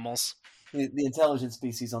aquatic mammals, the intelligent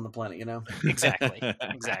species on the planet. Exactly.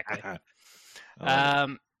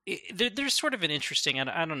 There's sort of an interesting,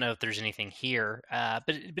 I don't know if there's anything here, but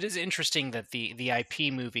it's interesting that the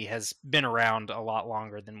IP movie has been around a lot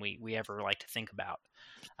longer than we ever like to think about.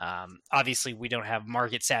 Obviously, we don't have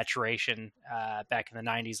market saturation back in the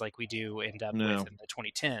 90s like we do end up with in the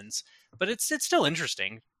 2010s, but it's still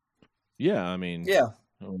interesting. Yeah, I mean,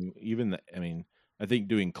 I think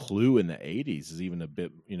doing Clue in the 80s is even a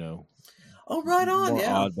bit, oh, right on,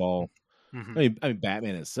 oddball. Mm-hmm. I mean,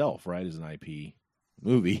 Batman itself, right, is an IP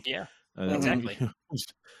movie. Yeah, exactly.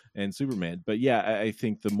 And Superman. But yeah, I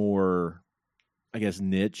think the more, I guess,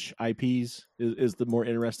 niche IPs is the more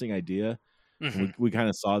interesting idea. Mm-hmm. We kind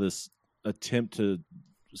of saw this attempt to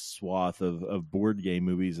swath of board game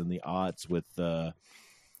movies in the aughts with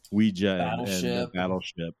Ouija and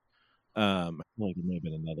Battleship. I feel like it may have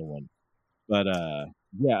been another one. But I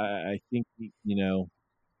think,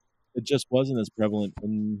 it just wasn't as prevalent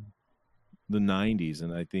in the 90s.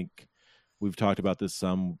 And I think we've talked about this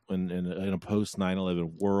some in a post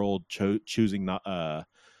 9/11 world. Choosing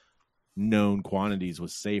known quantities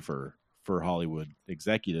was safer for Hollywood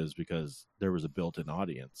executives because there was a built-in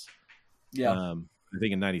audience. Yeah. I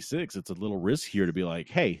think in 96, it's a little riskier to be like,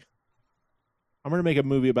 hey, I'm going to make a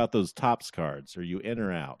movie about those Topps cards. Are you in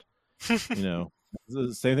or out? The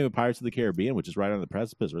same thing with Pirates of the Caribbean, which is right on the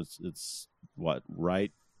precipice. It's what,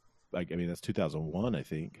 right? Like, I mean, that's 2001, I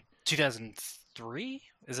think. 2003?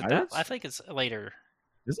 Is it that? I think it's later.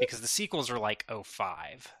 Is it? Because the sequels are like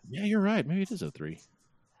 05. Yeah, you're right. Maybe it is 03.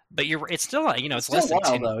 But it's still, it's less than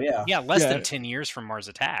 10. Though, less than 10 years from Mars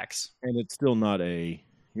Attacks. And it's still not a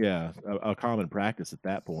common practice at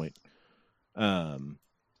that point. Why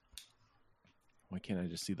can't I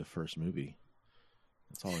just see the first movie?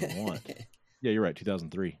 That's all I want. Yeah, you're right.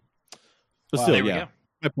 2003. But still, my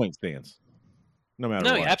point stands. No matter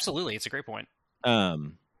what. No, absolutely. It's a great point.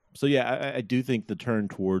 So yeah, I do think the turn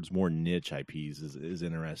towards more niche IPs is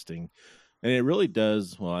interesting, and it really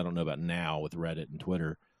does. Well, I don't know about now with Reddit and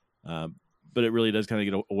Twitter, but it really does kind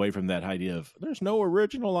of get away from that idea of there's no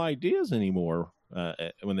original ideas anymore.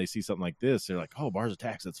 When they see something like this, they're like, "Oh, Mars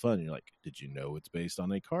Attacks, that's fun." And you're like, "Did you know it's based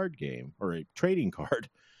on a card game or a trading card?"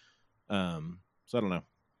 So I don't know.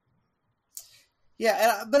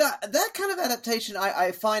 Yeah, but that kind of adaptation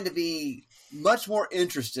I find to be much more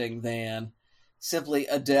interesting than simply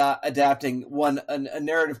adapting a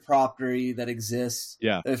narrative property that exists.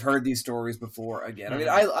 Yeah. They've heard these stories before again. Mm-hmm.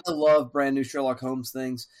 I mean, I love brand new Sherlock Holmes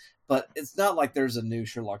things, but it's not like there's a new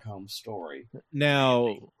Sherlock Holmes story.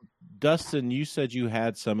 Now, Dustin, you said you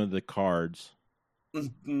had some of the cards,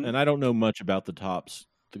 Mhm. and I don't know much about the Topps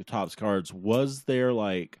cards. Was there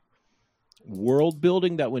like world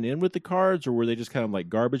building that went in with the cards, or were they just kind of like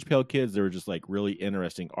Garbage Pail Kids? They were just like really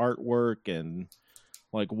interesting artwork, and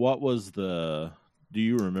like what was the? Do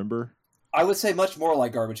you remember? I would say much more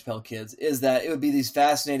like Garbage Pail Kids is that it would be these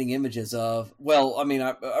fascinating images of, well, I mean,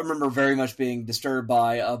 I remember very much being disturbed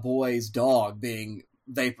by a boy's dog being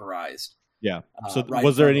vaporized. Yeah. So right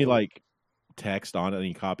was there in front any of like text on it,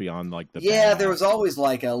 any copy on like the? Yeah, back? there was always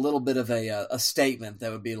like a little bit of a statement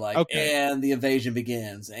that would be like, Okay. and the invasion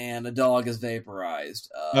begins, and a dog is vaporized.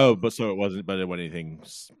 But it wasn't anything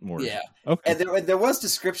more. Yeah. Okay. And there was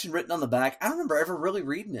description written on the back. I don't remember ever really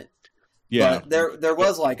reading it. Yeah. But there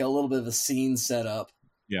was like a little bit of a scene set up.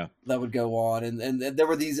 Yeah. That would go on, and there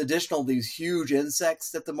were these huge insects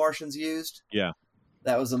that the Martians used. Yeah.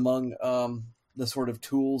 That was among the sort of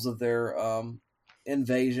tools of their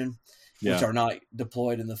invasion, which Yeah. are not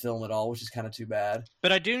deployed in the film at all, which is kind of too bad.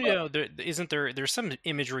 But I do know there's some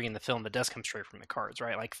imagery in the film that does come straight from the cards,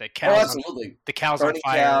 right? Like the Oh, cows, absolutely. the cows on Burning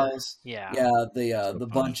fire. cows. Yeah. Yeah, So the funny.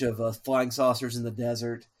 bunch of flying saucers in the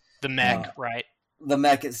desert. The mech, right? The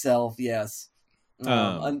mech itself, yes.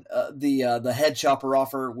 The head chopper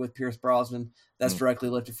offer with Pierce Brosnan, that's directly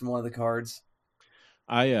lifted from one of the cards.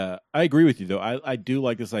 I agree with you though. I do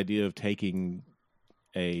like this idea of taking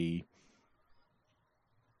a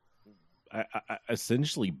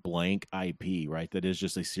essentially blank IP, right? That is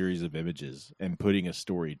just a series of images and putting a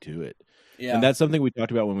story to it. Yeah, And that's something we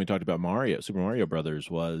talked about when we talked about Super Mario Brothers,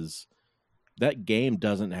 was that game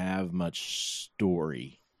doesn't have much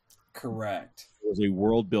story. correct. It was a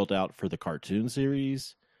world built out for the cartoon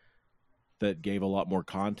series that gave a lot more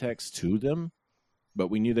context to them, but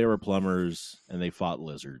we knew they were plumbers and they fought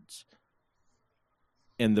lizards.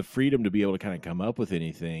 And the freedom to be able to kind of come up with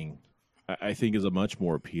anything, I think, is a much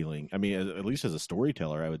more appealing. I mean, at least as a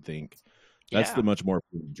storyteller, I would think that's Yeah. the much more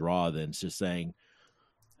appealing draw than just saying,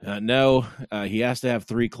 no, he has to have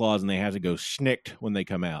 3 claws and they have to go schnicked when they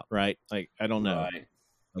come out, right? Like, I don't know. Right.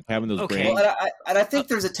 Like having those Okay. brains. Well, and I think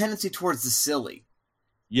there's a tendency towards the silly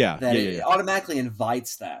Yeah, that yeah, it yeah. automatically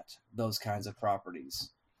invites those kinds of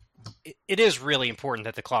properties. It is really important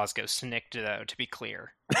that the claws go snicked, though, to be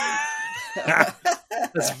clear.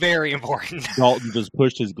 That's very important. Dalton just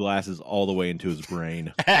pushed his glasses all the way into his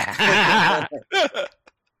brain.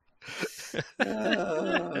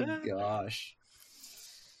 Oh gosh.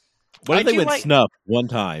 What I if they do went like- snuff one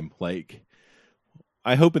time? Like,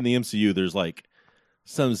 I hope in the MCU there's like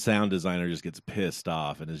some sound designer just gets pissed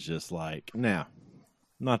off and is just like, no,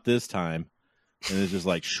 not this time. And it's just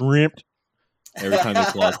like shrimped every time the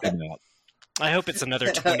claws come out. I hope it's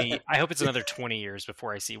another 20. I hope it's another 20 years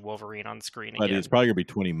before I see Wolverine on screen But again. it's probably gonna be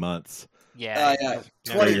 20 months. Yeah, Yeah,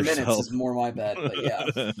 no, 20 yourself. minutes is more my bet, but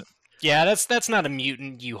yeah. yeah. That's not a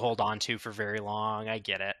mutant you hold on to for very long. I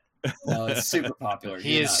get it. No, it's super popular.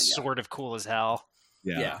 He You're is not- sort of cool as hell.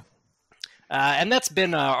 yeah. And that's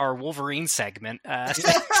been our Wolverine segment.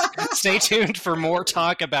 Stay tuned for more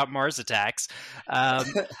talk about Mars attacks.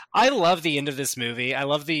 I love the end of this movie. I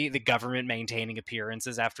love the government maintaining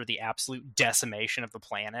appearances after the absolute decimation of the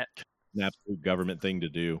planet. An absolute government thing to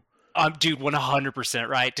do. Dude, 100%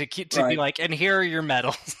 right. To be Right. like, and here are your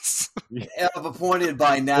medals. Appointed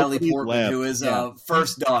by Natalie Please Portman, laugh. who is Yeah.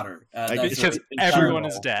 first daughter. I That's guess because her entire everyone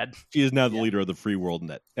role. is dead. She is now the Yeah. leader of the free world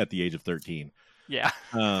at the age of 13. Yeah.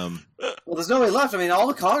 Well, there's nobody left. I mean, all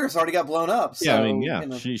the Congress already got blown up. So, Yeah, I mean, yeah, you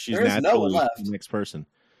know, she's there is no naturally one left. the next person.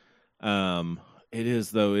 It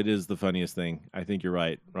is the funniest thing. I think you're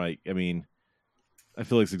right. Right. I mean, I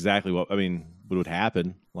feel like it's exactly what would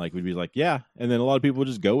happen. Like we'd be like, yeah, and then a lot of people would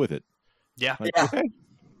just go with it. Yeah. Like, Yeah. okay,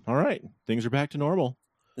 all right, things are back to normal.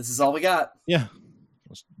 This is all we got. Yeah,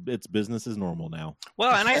 it's business as normal now.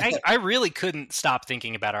 Well, and I really couldn't stop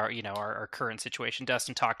thinking about our current situation.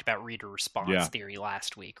 Dustin talked about reader response Yeah. theory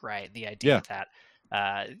last week, right? The idea that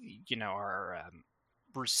our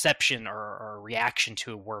reception or reaction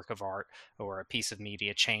to a work of art or a piece of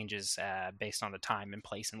media changes based on the time and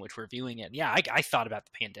place in which we're viewing it. Yeah, I thought about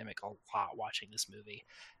the pandemic a lot watching this movie.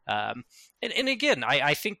 And again,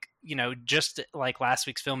 I think, just like last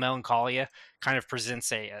week's film, Melancholia kind of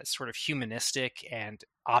presents a sort of humanistic and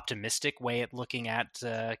optimistic way at looking at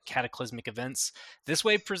cataclysmic events. This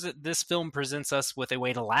film presents us with a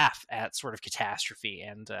way to laugh at sort of catastrophe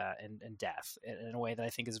and death in a way that I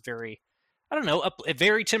think is very, I don't know,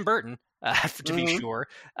 very Tim Burton, to be sure.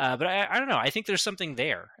 But I don't know. I think there's something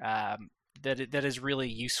there. that is really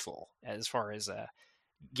useful as far as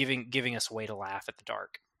giving us a way to laugh at the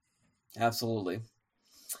dark. Absolutely.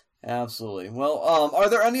 Well, are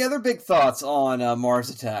there any other big thoughts on Mars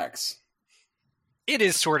Attacks? It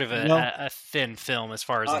is sort of No. a thin film as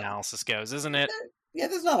far as analysis goes, isn't it? Yeah,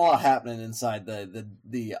 there's not a lot happening inside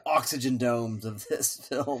the oxygen domes of this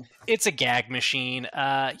film. It's a gag machine.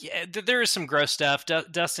 There is some gross stuff.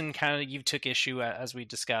 Dustin, kind of, you took issue, as we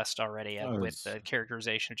discussed already, with the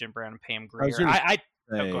characterization of Jim Brown and Pam Grier. Go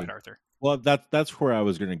ahead, Arthur. Well, that's where I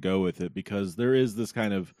was going to go with it, because there is this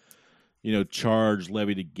kind of, charge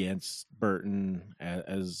levied against Burton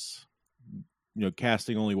as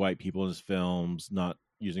casting only white people in his films, not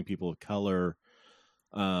using people of color.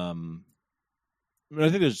 I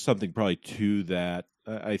think there's something probably to that.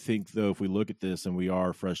 I think, though, if we look at this and we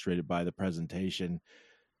are frustrated by the presentation,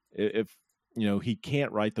 if he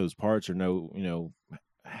can't write those parts or know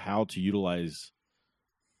how to utilize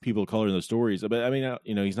people of color in those stories, but I mean,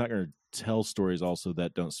 he's not going to tell stories also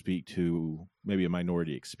that don't speak to maybe a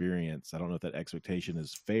minority experience. I don't know if that expectation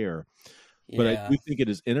is fair, but I do think it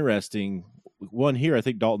is interesting. One here, I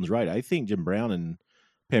think Dalton's right. I think Jim Brown and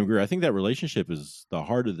Pam Grier, I think that relationship is the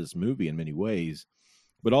heart of this movie in many ways.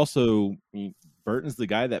 But also, Burton's the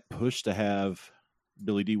guy that pushed to have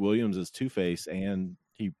Billy D. Williams as Two-Face, and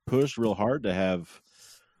he pushed real hard to have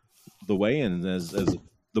the Wayans as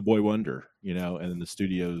the boy wonder, and then the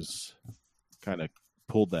studios kind of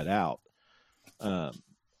pulled that out. So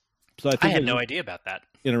I think I had no idea about that.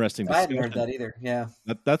 Interesting I discussion. hadn't heard that either. Yeah,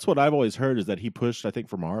 that's what I've always heard, is that he pushed, I think,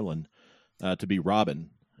 for Marlon to be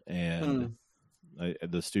Robin, and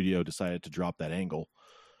the studio decided to drop that angle.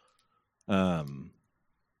 That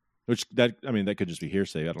could just be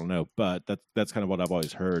hearsay. I don't know, but that's kind of what I've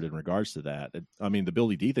always heard in regards to that. The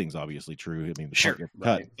Billy D thing's obviously true. The sure,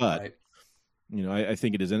 cut, but I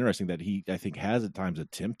think it is interesting that he, I think, has at times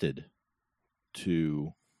attempted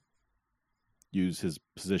to use his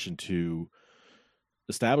position to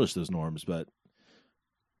establish those norms, but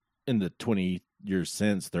in the 20 years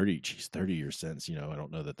since, 30 years since, I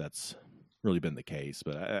don't know that that's really been the case.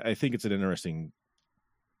 But I think it's an interesting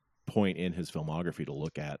point in his filmography to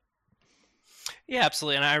look at. Yeah,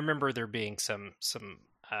 absolutely. And I remember there being some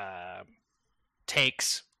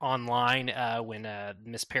takes online when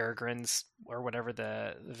Miss Peregrine's, or whatever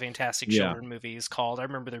the Fantastic Children movie is called. I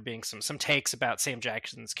remember there being some takes about Sam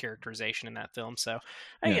Jackson's characterization in that film. So,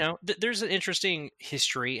 there's an interesting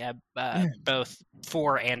history both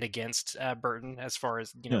for and against Burton as far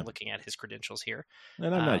as looking at his credentials here.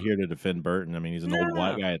 And I'm not here to defend Burton. I mean, he's an old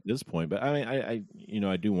white guy at this point, but I mean,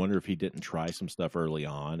 I do wonder if he didn't try some stuff early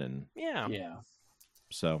on, and yeah.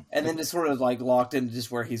 So, and then just sort of like locked into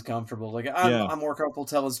just where he's comfortable. Like I'm more comfortable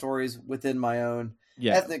telling stories within my own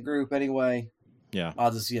ethnic group anyway. Yeah,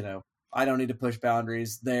 I'll just I don't need to push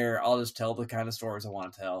boundaries there. I'll just tell the kind of stories I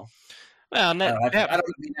want to tell. Well, I don't have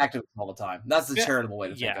to be active all the time. That's the charitable way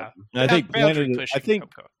to think of it. I think I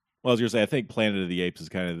think Planet of the Apes is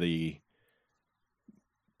kind of the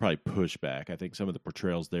probably pushback. I think some of the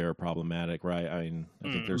portrayals there are problematic, right? I mean,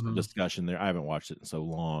 I think there's a discussion there. I haven't watched it in so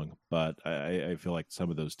long, but I feel like some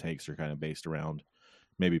of those takes are kind of based around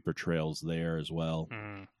maybe portrayals there as well.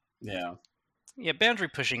 Yeah. Yeah, boundary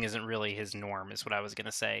pushing isn't really his norm, is what I was going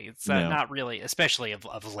to say. It's not really, especially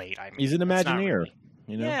of late. I mean, he's an Imagineer.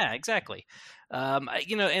 Really, yeah, exactly.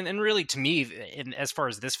 And really, to me, as far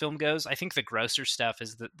as this film goes, I think the grosser stuff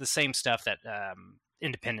is the same stuff that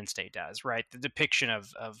Independence Day does, right? The depiction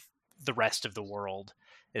of the rest of the world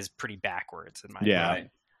is pretty backwards in my opinion.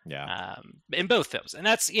 Yeah. In both films. And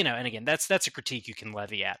that's, and again, that's a critique you can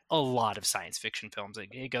levy at a lot of science fiction films.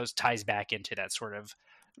 It ties back into that sort of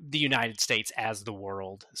the United States as the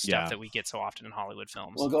world stuff that we get so often in Hollywood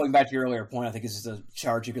films. Well, going back to your earlier point, I think it's just a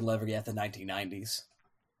charge you can levy at the 1990s.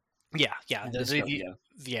 Yeah.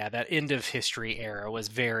 That end of history era was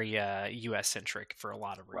very U.S. centric for a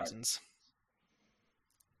lot of reasons. Right.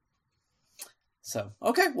 So,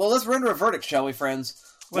 okay, well, let's render a verdict, shall we, friends?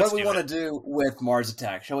 What do we want to do with Mars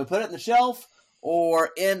Attack? Shall we put it in the shelf or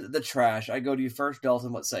in the trash? I go to you first,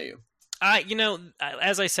 Dalton. What say you?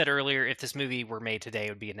 As I said earlier, if this movie were made today, it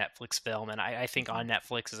would be a Netflix film, and I think on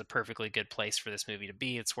Netflix is a perfectly good place for this movie to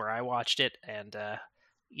be. It's where I watched it, and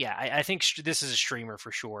I think this is a streamer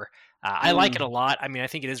for sure. I like it a lot. I mean, I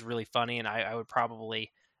think it is really funny, and I would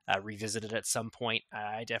probably revisit it at some point.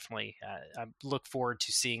 I definitely I look forward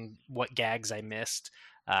to seeing what gags I missed.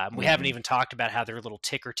 We haven't even talked about how their little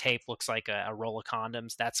ticker tape looks like a roll of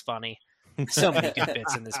condoms. That's funny. So many good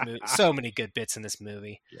bits in this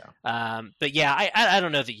movie. Yeah. But yeah, I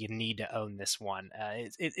don't know that you need to own this one.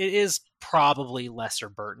 It is probably lesser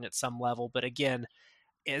Burton at some level, but again,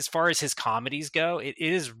 as far as his comedies go, it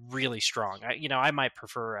is really strong. I might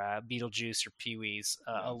prefer Beetlejuice or Pee-wee's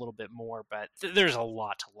a little bit more, but there's a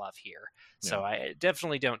lot to love here. So I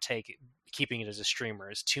definitely don't take keeping it as a streamer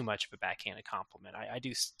as too much of a backhanded compliment. I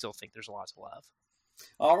do still think there's a lot to love.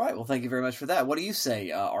 All right. Well, thank you very much for that. What do you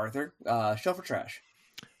say, Arthur? Shelf or trash?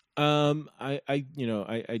 I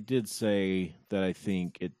did say that I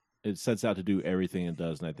think it sets out to do everything it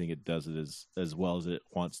does, and I think it does it as well as it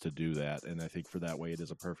wants to do that. And I think for that way, it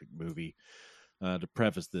is a perfect movie. To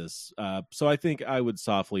preface this, so I think I would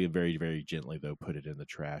softly and very, very gently, though, put it in the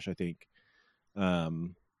trash. I think,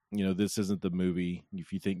 this isn't the movie.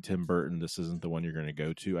 If you think Tim Burton, this isn't the one you're going to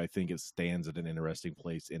go to. I think it stands at an interesting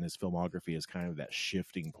place in his filmography as kind of that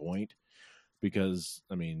shifting point, because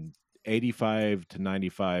 85 to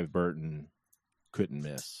 95 Burton couldn't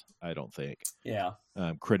miss, I don't think. Yeah.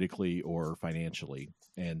 Critically or financially.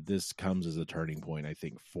 And this comes as a turning point, I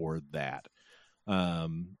think, for that.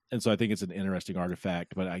 And so I think it's an interesting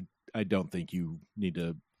artifact, but I don't think you need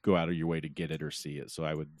to go out of your way to get it or see it. So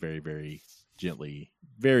I would very, very gently,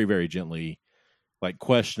 very, very gently, like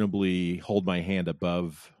questionably hold my hand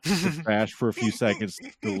above the trash for a few seconds,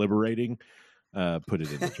 deliberating, put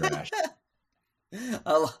it in the trash.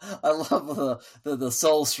 I love the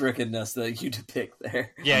soul strickenness that you depict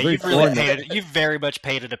there. Yeah, you've very much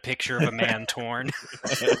painted a picture of a man torn.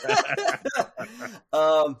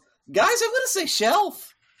 Guys, I'm going to say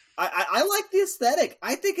shelf. I like the aesthetic.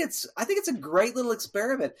 I think it's a great little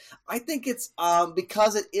experiment. I think it's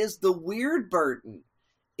because it is the weird Burton.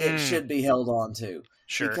 It should be held on to.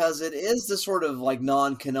 Sure. Because it is the sort of like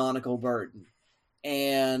non-canonical Burton,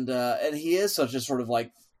 and he is such a sort of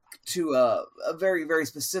like to a very, very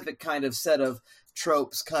specific kind of set of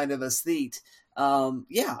tropes, kind of aesthete.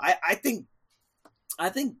 I think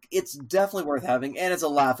it's definitely worth having, and it's a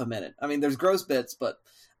laugh a minute. I mean, there's gross bits, but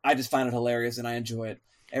I just find it hilarious, and I enjoy it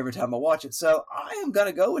every time I watch it. So I am going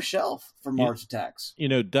to go with shelf for Mars Attacks.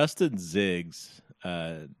 Dustin zigs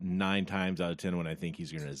 9 times out of 10 when I think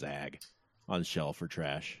he's going to zag on shelf or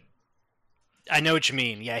trash. I know what you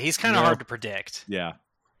mean. Yeah, he's kind of hard to predict. Yeah.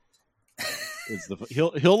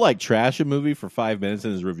 He'll like trash a movie for 5 minutes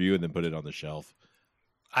in his review and then put it on the shelf.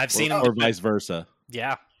 I've seen him, or vice versa.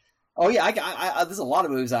 Yeah. Oh yeah, I there's a lot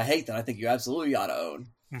of movies I hate that I think you absolutely ought to own.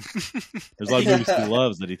 There's a lot of movies he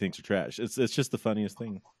loves that he thinks are trash. It's just the funniest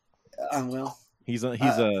thing. Well, he's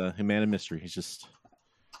a man of mystery. He's just.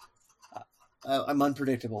 I'm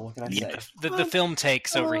unpredictable. What can I say? The film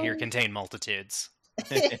takes over here contain multitudes.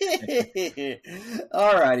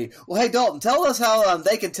 Alrighty. Well, hey Dalton, tell us how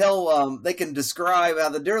they can describe how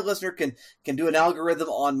the dear listener can do an algorithm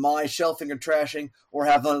on my shelving or trashing, or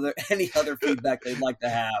have any other feedback they'd like to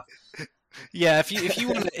have. Yeah, if you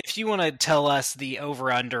want to tell us the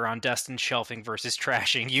over under on Dustin shelving versus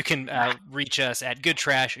trashing, you can reach us at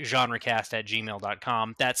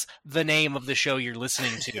goodtrashgenrecast@gmail.com. That's the name of the show you're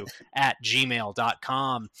listening to at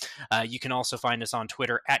gmail.com. You can also find us on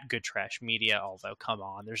Twitter at goodtrashmedia. Although, come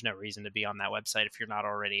on, there's no reason to be on that website if you're not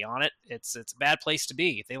already on it. It's a bad place to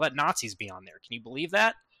be. They let Nazis be on there. Can you believe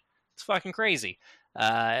that? It's fucking crazy.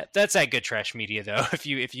 That's at Good Trash Media, though. If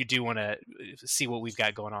you do want to see what we've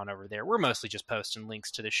got going on over there, we're mostly just posting links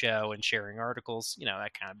to the show and sharing articles,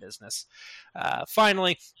 that kind of business.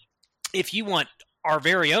 Finally, if you want our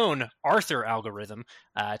very own Arthur algorithm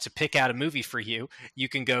to pick out a movie for you, you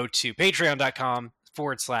can go to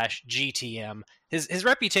patreon.com/GTM. His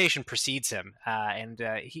reputation precedes him, and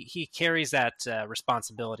he carries that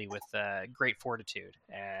responsibility with great fortitude.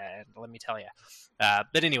 And let me tell you.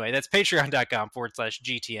 But anyway, that's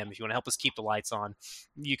patreon.com/GTM. If you want to help us keep the lights on,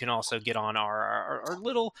 you can also get on our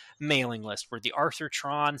little mailing list where the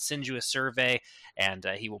Arthurtron sends you a survey, and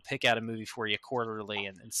he will pick out a movie for you quarterly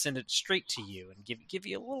and send it straight to you and give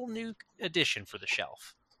you a little new addition for the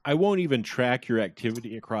shelf. I won't even track your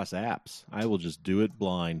activity across apps. I will just do it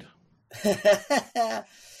blind.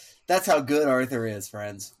 That's how good Arthur is,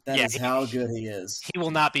 friends. That is how good he is. He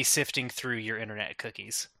will not be sifting through your internet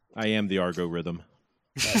cookies. I am the Argo rhythm.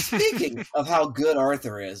 Speaking of how good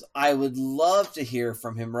Arthur is, I would love to hear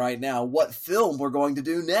from him right now what film we're going to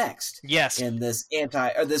do next. Yes. In this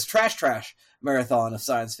this trash marathon of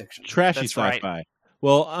science fiction. Trashy That's sci-fi. right.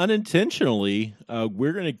 Well, unintentionally,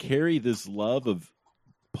 we're going to carry this love of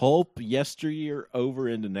pulp yesteryear over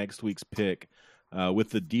into next week's pick with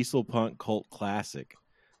the diesel punk cult classic,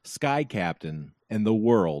 Sky Captain and the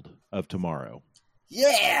World of Tomorrow.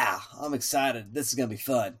 Yeah, I'm excited. This is going to be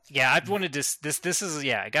fun. Yeah, I've wanted this is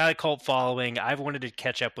it got a cult following. I've wanted to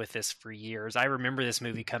catch up with this for years. I remember this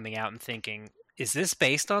movie coming out and thinking, is this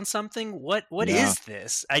based on something? What is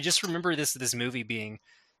this? I just remember this movie being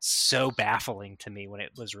so baffling to me when it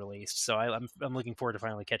was released. So I'm looking forward to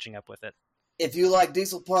finally catching up with it. If you like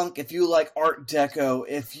Diesel Punk, if you like Art Deco,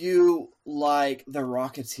 if you like The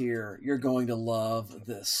Rocketeer, you're going to love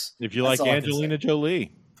this. If you That's like all I can Angelina say.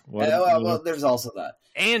 Jolie. Well, there's also that.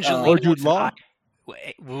 Angelina Or Jude with the Law.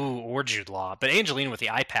 or Jude Law. But Angelina with the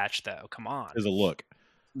eye patch, though. Come on. Is a look.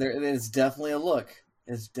 There is definitely a look.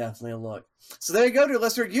 It's definitely a look. So there you go, dear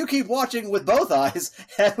listener. You keep watching with both eyes,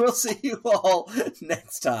 and we'll see you all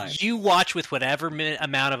next time. You watch with whatever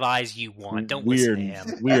amount of eyes you want. Don't listen to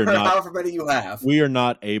him. We are Or not. however many you have. We are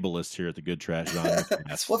not ableist here at the Good Trash Genre.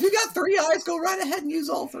 Well, if you got 3 eyes, go right ahead and use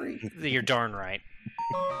all 3. You're darn right.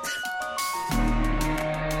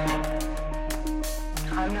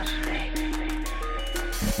 I'm not afraid.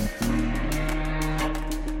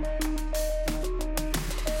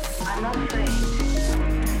 I'm not afraid.